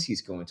museums.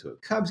 He's going to a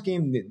Cubs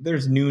game.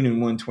 There's noon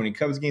and 1:20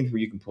 Cubs games where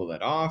you can pull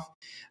that off.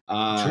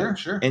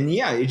 Sure. And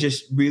it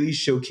just really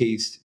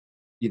showcased,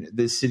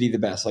 the city the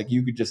best. Like,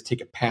 you could just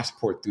take a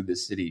passport through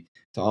this city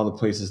to all the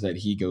places that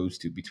he goes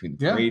to between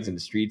the parades and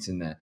the streets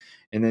and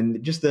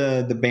then just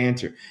the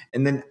banter.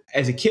 And then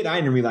as a kid, I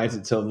didn't realize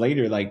it till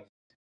later, like,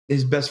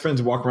 his best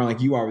friends walk around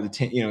like you are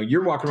with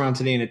you're walking around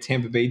today in a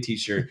Tampa Bay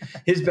t-shirt.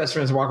 His best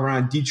friends walk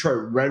around in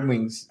Detroit Red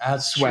Wings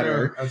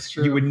sweater. True. That's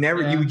true. You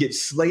would get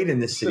slayed in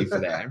this city for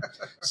that.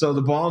 So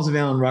the balls of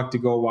Alan Ruck to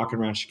go walking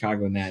around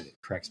Chicago and that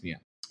cracks me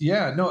up.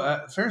 Yeah,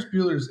 no, Ferris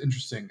Bueller is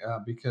interesting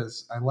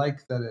because I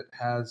like that it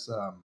has,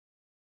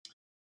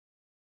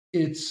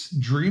 it's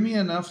dreamy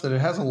enough that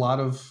it has a lot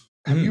of,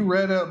 have you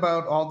read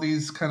about all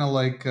these kind of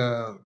like,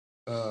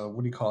 what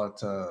do you call it?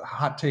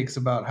 Hot takes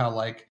about how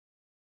like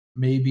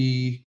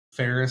maybe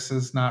Ferris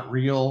is not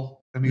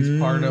real and he's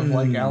part of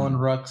like Alan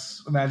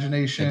Ruck's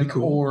imagination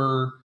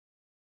or,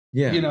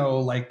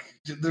 like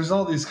there's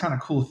all these kind of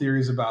cool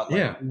theories about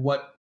like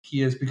what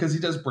he is because he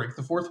does break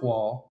the fourth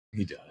wall.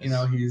 He does.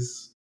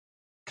 He's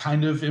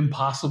kind of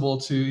impossible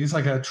to. He's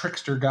like a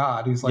trickster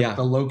god. He's like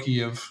the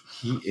Loki of.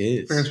 He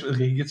is. Ferris.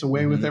 He gets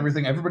away with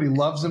everything. Everybody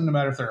loves him, no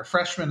matter if they're a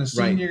freshman, a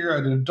senior,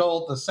 an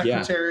adult, the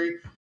secretary.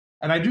 Yeah.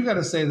 And I do got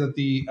to say that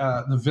the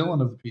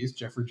villain of the piece,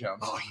 Jeffrey Jones.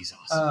 Oh, he's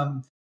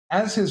awesome.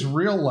 As his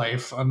real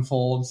life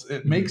unfolds,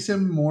 it makes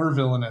him more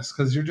villainous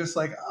because you're just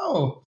like,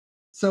 oh,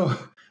 so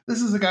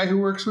this is a guy who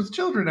works with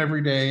children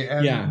every day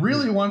and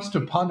really wants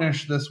to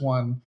punish this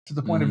one to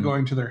the point of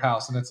going to their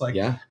house. And it's like,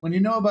 when you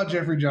know about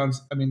Jeffrey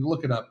Jones, I mean,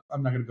 look it up.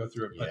 I'm not going to go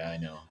through it. But, I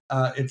know.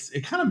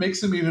 It kind of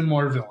makes him even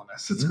more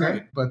villainous. It's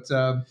great. But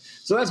so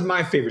that's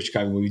my favorite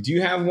Chicago movie. Do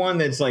you have one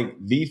that's like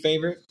the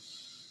favorite?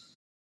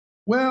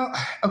 Well,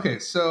 okay,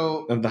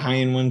 so of the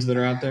high-end ones that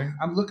are out there,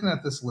 I'm looking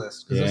at this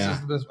list because this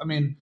is the best. I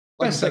mean,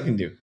 like best I can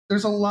do.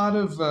 There's a lot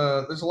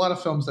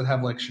of films that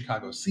have like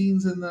Chicago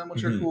scenes in them,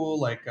 which are cool.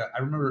 Like I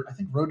remember, I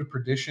think Road to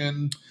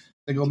Perdition.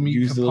 They go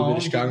meet Capone,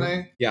 of Chicago.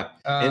 They? Yeah,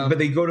 but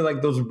they go to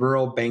like those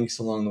rural banks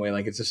along the way.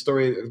 Like it's a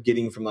story of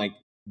getting from like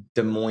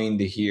Des Moines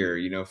to here,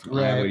 from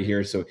Iowa to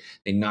here. So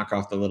they knock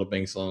off the little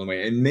banks along the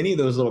way, and many of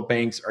those little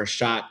banks are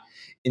shot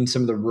in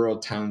some of the rural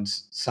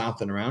towns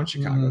south and around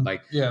Chicago.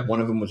 Like one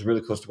of them was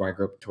really close to where I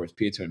grew up towards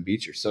Peatone and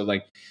Beecher. So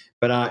like,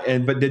 but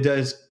it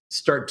does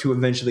start to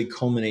eventually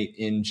culminate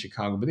in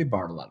Chicago, but they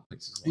borrowed a lot of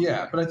places.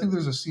 Yeah, but I think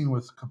there's a scene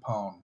with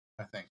Capone,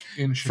 I think,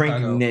 in Chicago.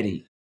 Frank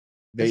Nettie.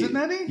 Is it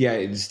Nettie?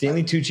 Yeah,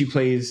 Stanley Tucci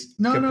plays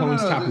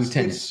Capone's top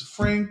lieutenant. It's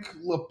Frank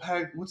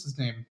what's his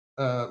name?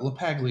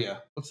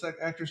 LaPaglia. What's that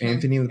actor's name?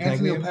 Anthony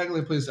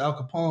LaPaglia plays Al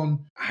Capone.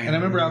 I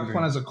remember Al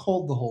Capone has a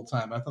cold the whole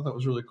time. I thought that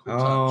was really cool.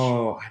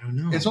 Oh, I don't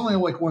know. It's only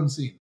like one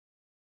scene.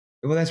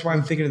 Well, that's why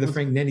I'm thinking of the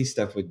Frank Nettie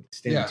stuff with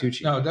Stanley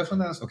Tucci. No,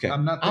 definitely not. Okay.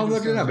 I'm not. I'll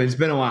look it up. It's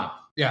been a while.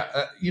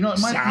 Yeah. It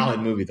might solid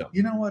movie though.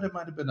 You know what? It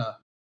might have been a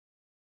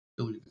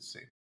deleted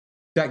scene.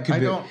 That could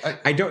be.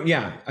 I don't.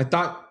 Yeah. I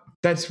thought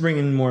that's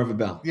ringing more of a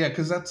bell. Yeah,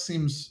 because that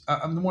seems.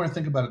 The more I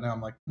think about it now,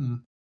 I'm like,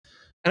 And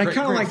I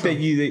kind of like film.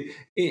 That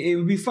it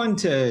would be fun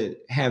to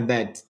have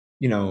that,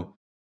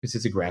 because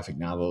it's a graphic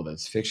novel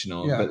that's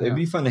fictional, but it'd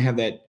be fun to have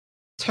that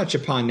touch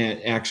upon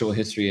that actual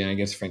history. And I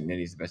guess Frank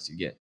Nettie's the best you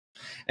get.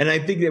 And I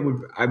think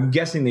I'm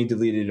guessing they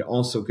deleted it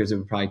also because it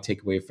would probably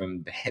take away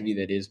from the heavy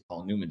that is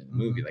Paul Newman in the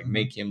movie. Like don't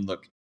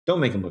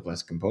make him look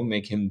less composed,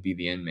 make him be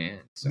the end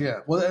man. So. Yeah.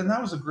 Well, and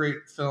that was a great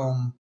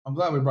film. I'm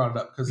glad we brought it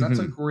up because that's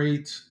a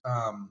great,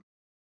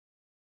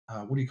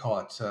 what do you call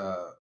it?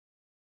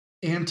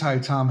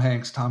 Anti-Tom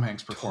Hanks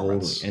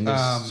performance. Totally. And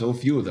there's so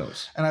few of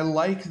those. And I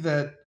like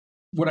that.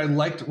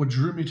 What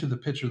drew me to the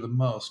picture the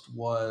most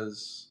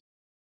was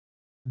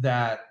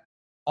that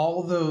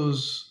all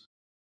those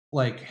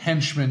like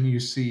henchmen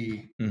you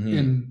see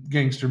in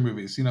gangster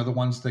movies, the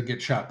ones that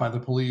get shot by the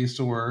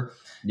police or,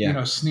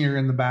 sneer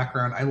in the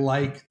background. I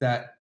like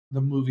that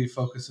the movie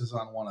focuses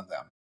on one of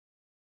them.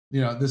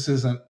 This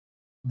isn't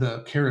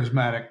the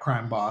charismatic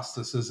crime boss.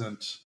 This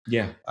isn't,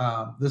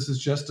 this is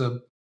just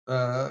the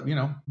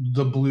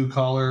blue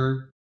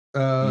collar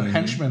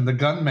henchman, the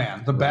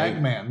gunman, the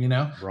bag man,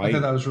 Right. I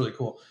thought that was really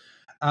cool.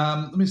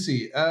 Let me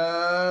see.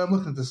 I'm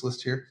looking at this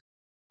list here.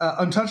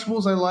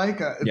 Untouchables, I like.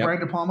 Brian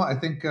De Palma, I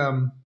think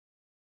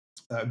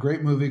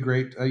great movie,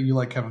 great. You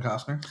like Kevin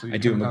Costner? So I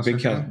do. I'm a big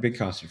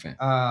Costner fan.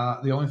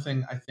 The only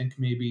thing I think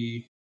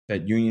maybe...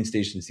 That Union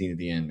Station scene at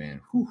the end,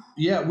 man. Whew.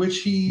 Yeah,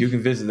 which he... You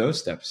can visit those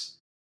steps.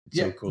 It's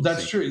so cool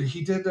that's true.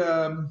 He did...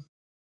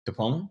 De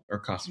Palma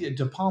or Costner? Yeah,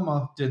 De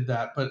Palma did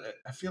that, but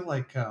I feel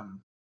like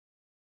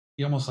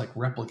he almost like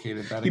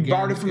replicated that. He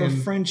borrowed it from a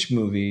French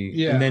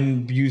movie and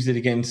then used it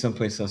again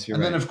someplace else.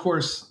 And then, of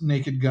course,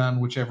 Naked Gun,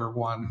 whichever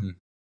one,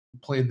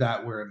 played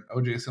that where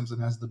O.J. Simpson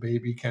has the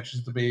baby,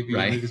 catches the baby,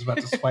 and he's about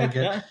to spike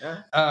it.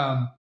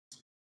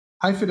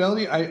 High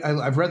Fidelity.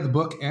 I've read the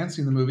book and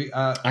seen the movie.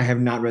 I have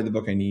not read the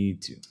book. I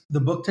need to. The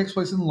book takes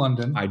place in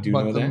London. I do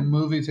know that. But the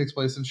movie takes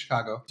place in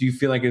Chicago. Do you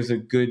feel like it was a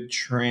good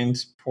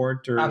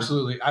transport?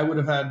 Absolutely. I would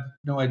have had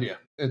no idea.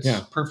 It's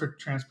perfect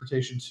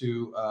transportation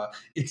to.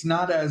 It's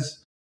not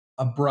as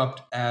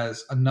abrupt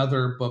as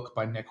another book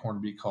by Nick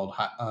Hornby called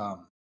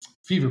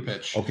Fever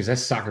Pitch. Oh, because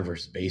that's soccer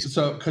versus baseball.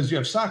 So, because you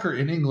have soccer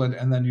in England,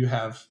 and then you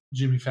have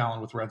Jimmy Fallon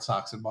with Red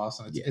Sox in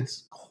Boston.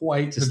 It's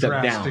quite the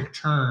drastic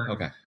turn.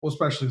 Okay. Well,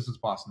 especially since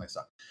Boston, they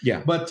suck.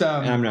 Yeah. But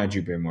and I'm not a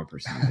Drew Barrymore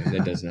person.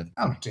 That does nothing.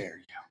 How dare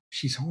you?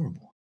 She's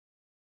horrible.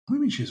 What do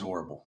you mean she's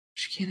horrible?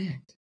 She can't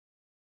act.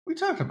 What are you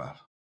talking about?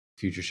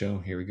 Future show.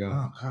 Here we go.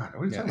 Oh God.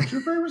 What are you talking about?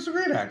 Drew Barrymore's a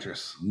great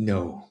actress.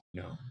 No.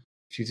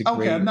 She's a great.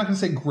 Okay, I'm not going to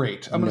say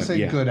great. I'm going to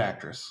say good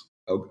actress.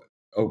 Oh,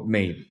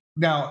 maybe.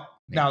 Now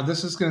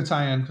this is going to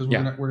tie in because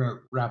we're going to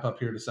wrap up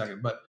here in a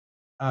second. But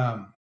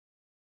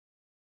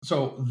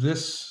so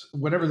this,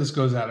 whenever this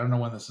goes out, I don't know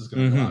when this is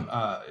going to go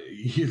out.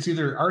 It's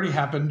either already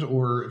happened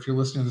or if you're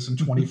listening to this in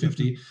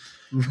 2050,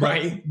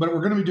 right? But I'm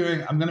going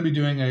to be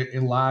doing a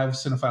live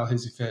Cinephile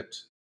Hizzy Fit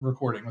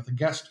recording with a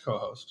guest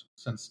co-host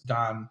since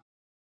Don.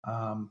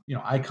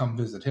 I come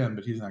visit him,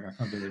 but he's not going to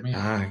come visit me.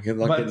 Good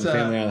luck getting the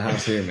family out of the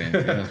house here, man.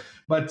 Yeah.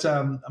 But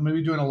I'm going to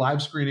be doing a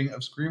live screening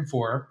of Scream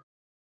 4.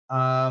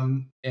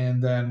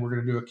 And then we're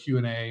going to do a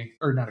Q&A,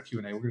 or not a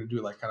Q&A. We're going to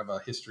do like kind of a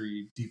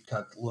history deep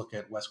cut look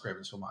at Wes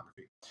Craven's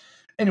filmography.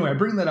 Anyway, I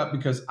bring that up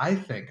because I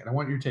think, and I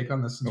want your take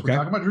on this since we're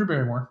talking about Drew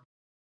Barrymore.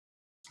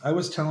 I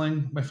was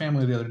telling my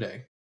family the other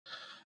day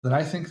that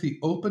I think the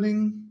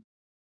opening,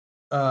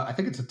 I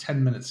think it's a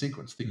 10-minute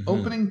sequence. The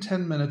opening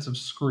 10 minutes of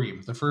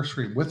Scream, the first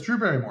Scream with Drew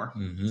Barrymore,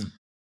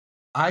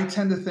 I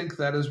tend to think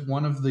that is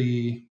one of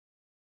the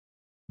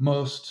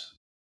most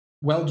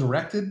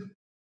well-directed,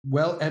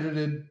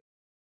 well-edited,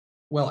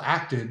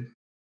 well-acted,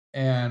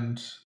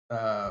 and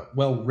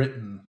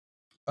well-written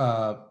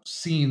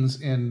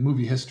scenes in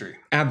movie history.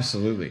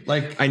 Absolutely.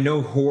 Like, I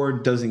know horror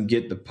doesn't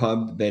get the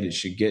pub that it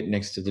should get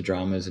next to the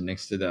dramas and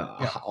next to the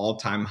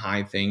all-time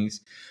high things,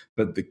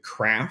 but the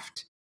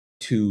craft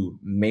to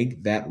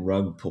make that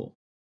rug pull,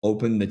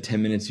 open the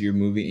 10 minutes of your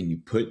movie and you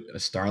put a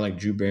star like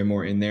Drew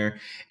Barrymore in there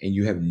and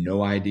you have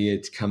no idea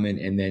it's coming,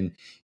 and then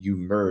you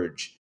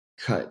merge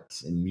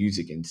cuts and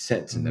music and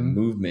sets and the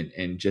movement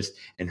and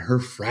her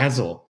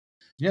frazzle.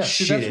 Yeah,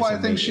 that's why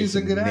I think she's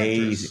a good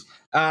actress.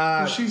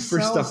 For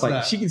stuff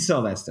like she can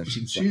sell that stuff.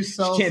 She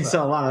can't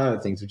sell a lot of other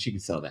things, but she can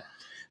sell that.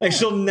 Like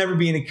she'll never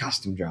be in a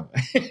costume drama.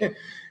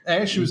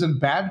 Hey, she was in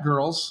Bad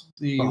Girls,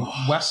 the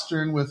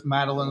Western with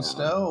Madeline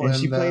Stowe, and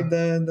she played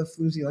the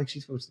floozy like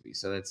she's supposed to be.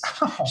 So that's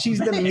she's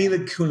the Mila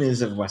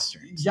Kunis of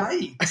Westerns.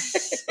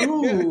 Yikes!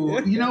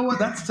 Ooh, you know what?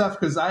 That's tough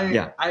because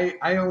I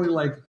only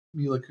like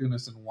Mila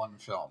Kunis in one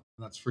film,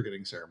 and that's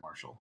Forgetting Sarah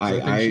Marshall.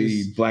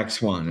 I Black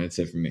Swan. That's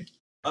it for me.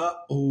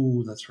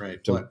 That's right.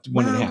 So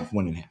one and a half.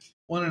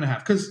 1.5.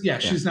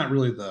 Because she's not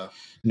really the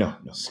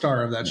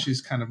star of that. No.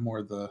 She's kind of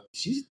more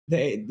she's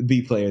the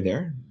B player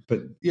there,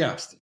 but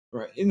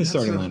right in the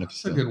starting lineup.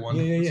 That's a good one.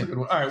 Yeah. That's a good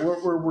one. All right,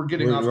 we're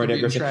getting off the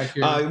beaten track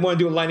here. You want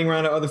to do a lightning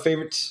round of other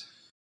favorites?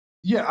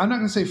 Yeah, I'm not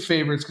going to say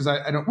favorites because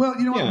I don't. Well,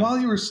 you know what? While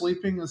You Were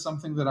Sleeping is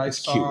something that I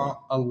saw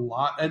a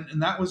lot,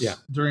 and that was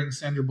during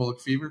Sandra Bullock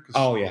fever.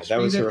 That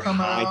was her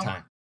high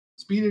time.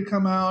 Speed had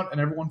come out, and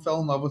everyone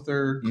fell in love with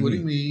her,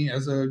 including me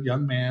as a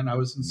young man. I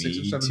was in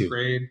 6th or 7th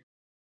grade.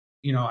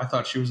 You know, I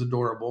thought she was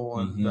adorable,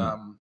 and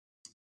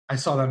I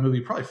saw that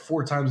movie probably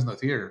 4 times in the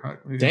theater.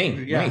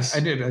 Dang, nice. I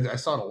did. I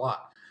saw it a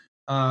lot.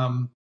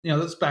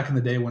 That's back in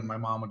the day when my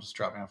mom would just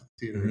drop me off at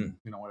the theater,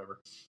 and,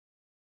 whatever.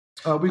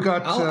 We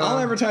got. I'll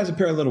advertise a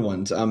pair of little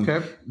ones.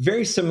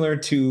 Very similar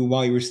to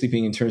While You Were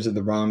Sleeping in terms of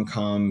the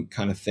rom-com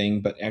kind of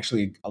thing, but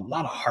actually a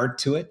lot of heart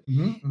to it,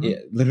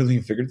 literally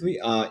and figuratively.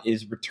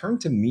 Is Return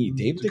to Me,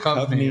 David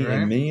Duchovny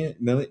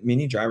and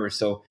Minnie Driver.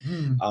 So,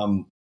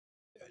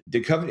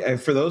 Duchovny,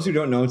 for those who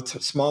don't know,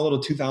 small little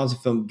 2000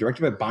 film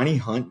directed by Bonnie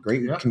Hunt,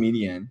 great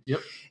comedian. Yep.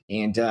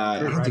 And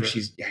I don't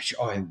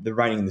think the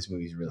writing in this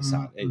movie is really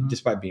solid,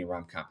 despite being a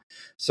rom-com.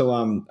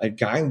 So a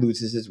guy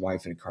loses his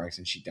wife in a car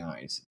accident. She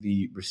dies.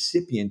 The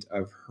recipient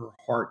of her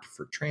heart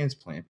for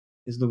transplant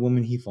is the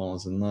woman he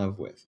falls in love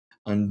with,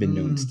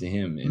 unbeknownst to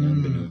him and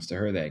unbeknownst to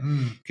her.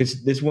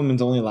 Because this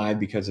woman's only alive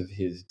because of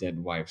his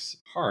dead wife's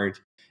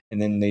heart.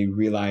 And then they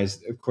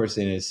realize, of course,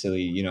 in a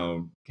silly,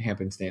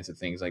 happenstance of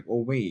things like,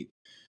 oh, wait.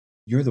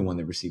 You're the one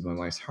that received my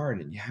wife's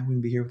heart, and I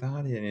wouldn't be here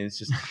without it. And it's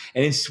just,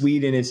 and it's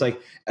sweet, and it's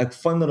like a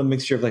fun little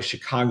mixture of like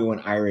Chicago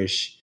and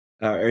Irish,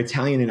 or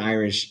Italian and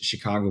Irish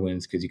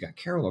Chicagoans, because you got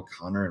Carol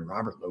O'Connor and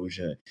Robert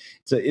Loggia.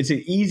 It's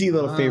an easy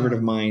little favorite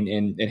of mine,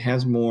 and it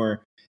has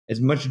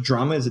as much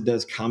drama as it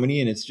does comedy,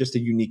 and it's just a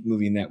unique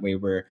movie in that way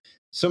where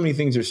so many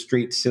things are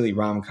straight silly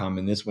rom-com,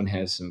 and this one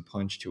has some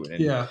punch to it.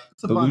 And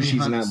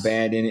Belushi's not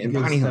bad in it, and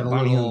Bonnie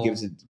Hunt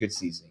gives it good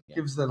seasoning. Yeah.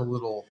 Gives that a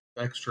little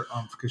extra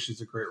umph because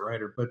she's a great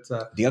writer. But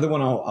the other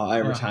one I'll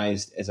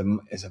advertise as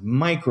a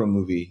micro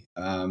movie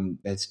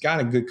that's got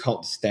a good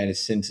cult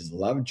status since is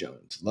Love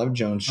Jones. Love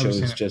Jones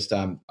shows just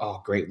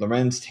great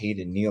Lorenz Tate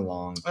and Nia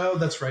Long. Oh,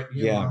 that's right.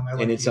 Nia Long.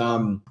 And it's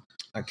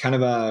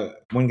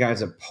one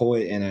guy's a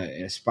poet and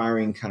an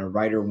aspiring kind of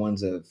writer.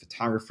 One's a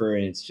photographer,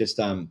 and it's just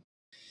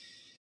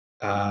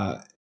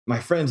my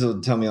friends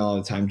will tell me all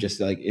the time, just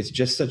like it's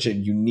just such a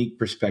unique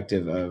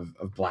perspective of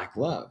Black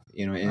love,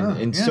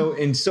 and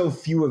so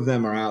few of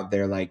them are out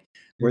there, like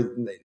where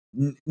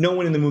no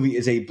one in the movie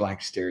is a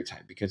Black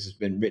stereotype because it's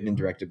been written and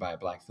directed by a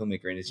Black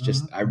filmmaker, and it's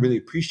just I really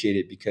appreciate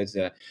it because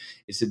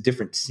it's a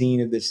different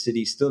scene of this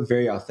city, still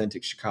very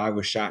authentic.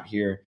 Chicago shot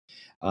here.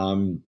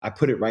 I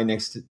put it right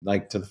next to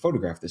the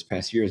photograph this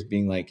past year as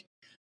being like,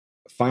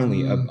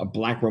 finally, a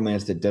Black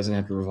romance that doesn't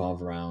have to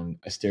revolve around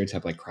a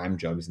stereotype like crime,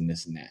 drugs, and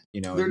this and that.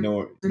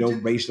 No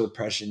racial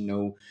oppression,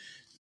 no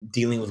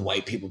dealing with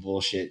white people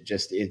bullshit.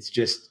 It's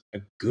just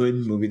a good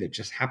movie that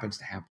just happens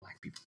to have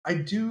Black people. I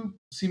do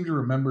seem to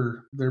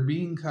remember there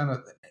being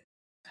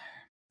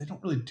they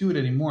don't really do it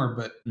anymore,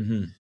 but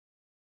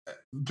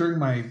during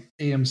my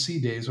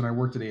AMC days when I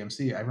worked at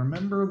AMC, I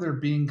remember there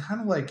being kind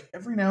of like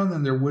every now and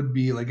then there would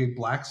be like a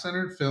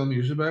Black-centered film,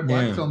 usually by a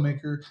Black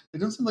filmmaker. It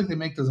doesn't seem like they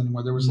make those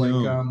anymore. There was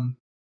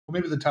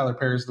maybe the Tyler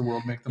Perrys of the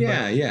world make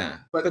them.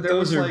 But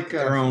those are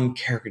their own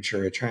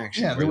caricature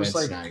attraction. Yeah, there was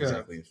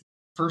exactly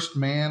First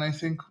Man, I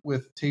think,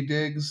 with Taye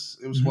Diggs.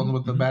 It was one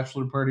with the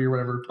bachelor party or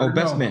whatever.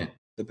 Best Man.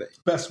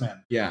 Best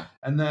Man. Yeah.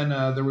 And then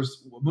there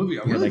was a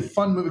really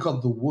fun movie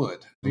called The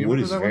Wood. The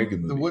Wood is a very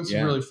good movie. The Wood's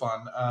really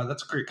fun.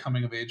 That's a great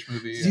coming of age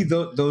movie. See,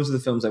 those are the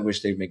films I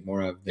wish they'd make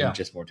more of than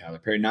just more Tyler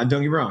Perry. Now,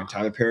 don't get me wrong,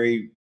 Tyler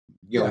Perry,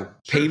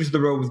 paves the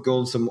road with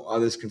gold. Some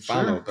others can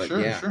follow,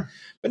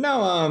 But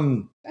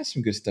no, that's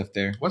some good stuff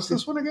there. What's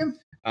this one again?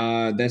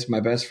 That's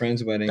My Best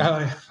Friend's Wedding.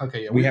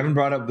 Okay, we haven't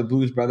brought up the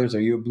Blues Brothers.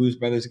 Are you a Blues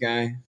Brothers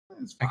guy?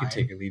 I can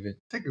take or leave it.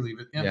 Take or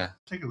leave it. Yeah.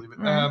 Take or leave it.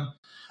 I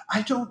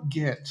don't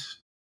get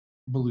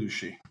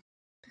Belushi.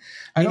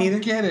 I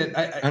don't get it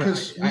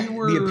because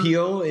the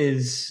appeal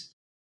is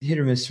hit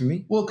or miss for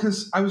me. Well,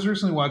 because I was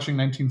recently watching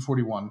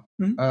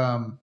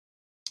 1941,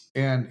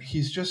 and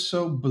he's just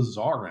so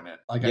bizarre in it.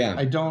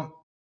 I don't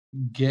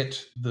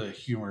get the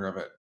humor of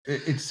it.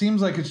 It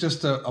seems like it's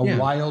just a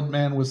wild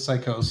man with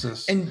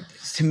psychosis. And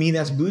to me,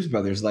 that's Blues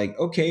Brothers. Like,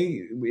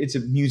 okay, it's a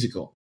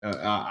musical. A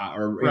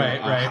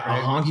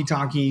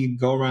honky-tonky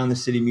go around the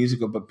city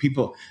musical, but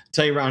people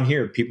tell you around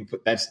here,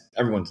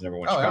 everyone's number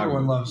one. Chicago.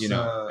 Everyone loves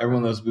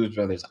everyone loves Blues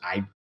Brothers.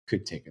 I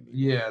could take it.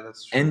 Yeah,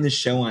 that's true. End the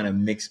show on a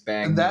mixed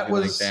bag. And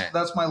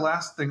that's my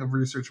last thing of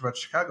research about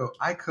Chicago.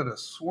 I could have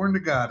sworn to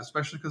God,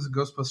 especially because of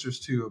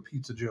Ghostbusters 2, a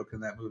pizza joke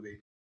in that movie,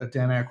 that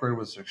Dan Aykroyd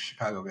was a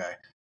Chicago guy,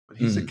 but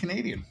he's a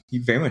Canadian.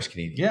 He's very much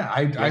Canadian. Yeah,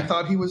 I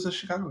thought he was a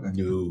Chicago guy.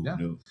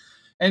 No.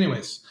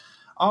 Anyways.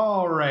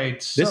 All right.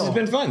 This has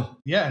been fun.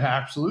 Yeah, it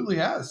absolutely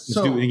has.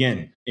 Let's do it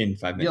again in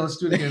 5 minutes. Yeah, let's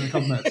do it again in a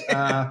couple minutes.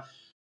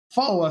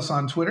 Follow us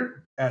on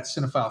Twitter at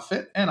Cinephile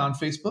Fit and on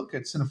Facebook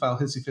at Cinephile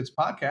Hissy Fits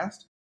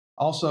Podcast.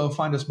 Also,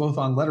 find us both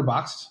on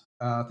Letterboxd.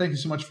 Thank you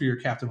so much for your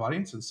captive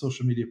audience and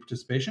social media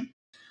participation.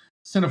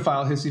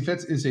 Cinephile Hissy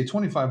Fits is a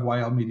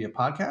 25YL media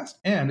podcast,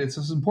 and it's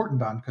as important,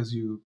 Don, because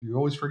you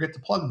always forget to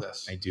plug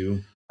this. I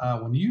do.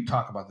 When you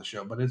talk about the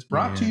show, but it's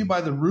brought to you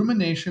by the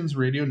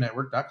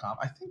RuminationsRadioNetwork.com.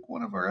 I think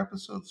one of our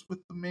episodes with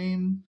the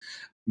main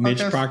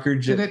Mitch Proctor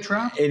did it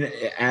drop?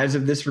 As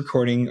of this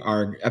recording,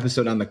 our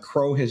episode on The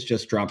Crow has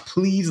just dropped.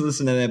 Please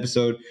listen to that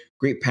episode.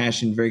 Great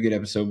passion, very good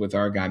episode with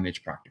our guy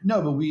Mitch Proctor.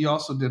 No, but we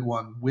also did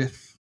one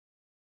with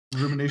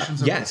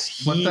Ruminations.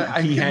 Yes,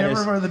 I can never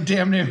remember the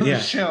damn name of the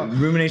show.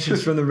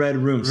 Ruminations from the Red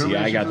Room. See,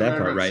 I got that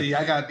part right. See,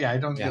 I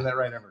don't get that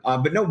right ever.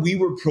 But no, we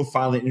were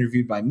profiled and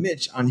interviewed by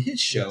Mitch on his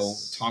show,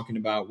 talking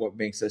about what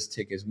makes us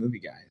tick as movie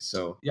guys.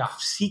 So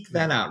seek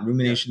that out.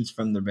 Ruminations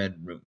from the Red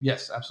Room.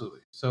 Yes,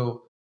 absolutely.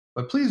 So,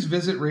 but please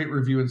visit, rate,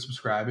 review, and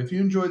subscribe. If you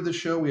enjoyed the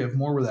show, we have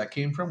more where that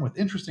came from with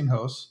interesting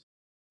hosts,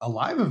 a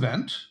live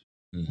event.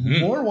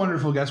 More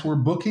wonderful guests. We're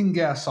booking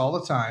guests all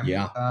the time.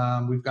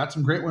 Yeah. We've got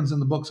some great ones in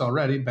the books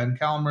already. Ben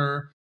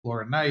Calmer,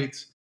 Laura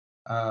Knight,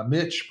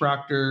 Mitch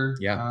Proctor.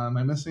 Yeah. Am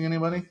I missing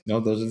anybody? No,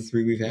 those are the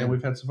three we've had. Yeah,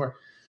 we've had so far.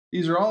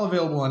 These are all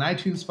available on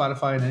iTunes,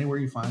 Spotify, and anywhere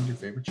you find your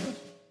favorite show.